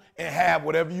 do, and have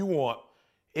whatever you want.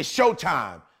 It's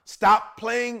showtime. Stop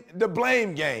playing the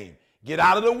blame game. Get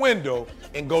out of the window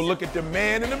and go look at the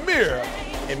man in the mirror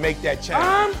and make that change.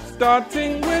 I'm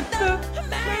starting with the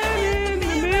man in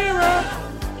the mirror.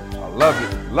 I love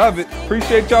it. Love it.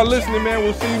 Appreciate y'all listening, man.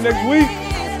 We'll see you next week.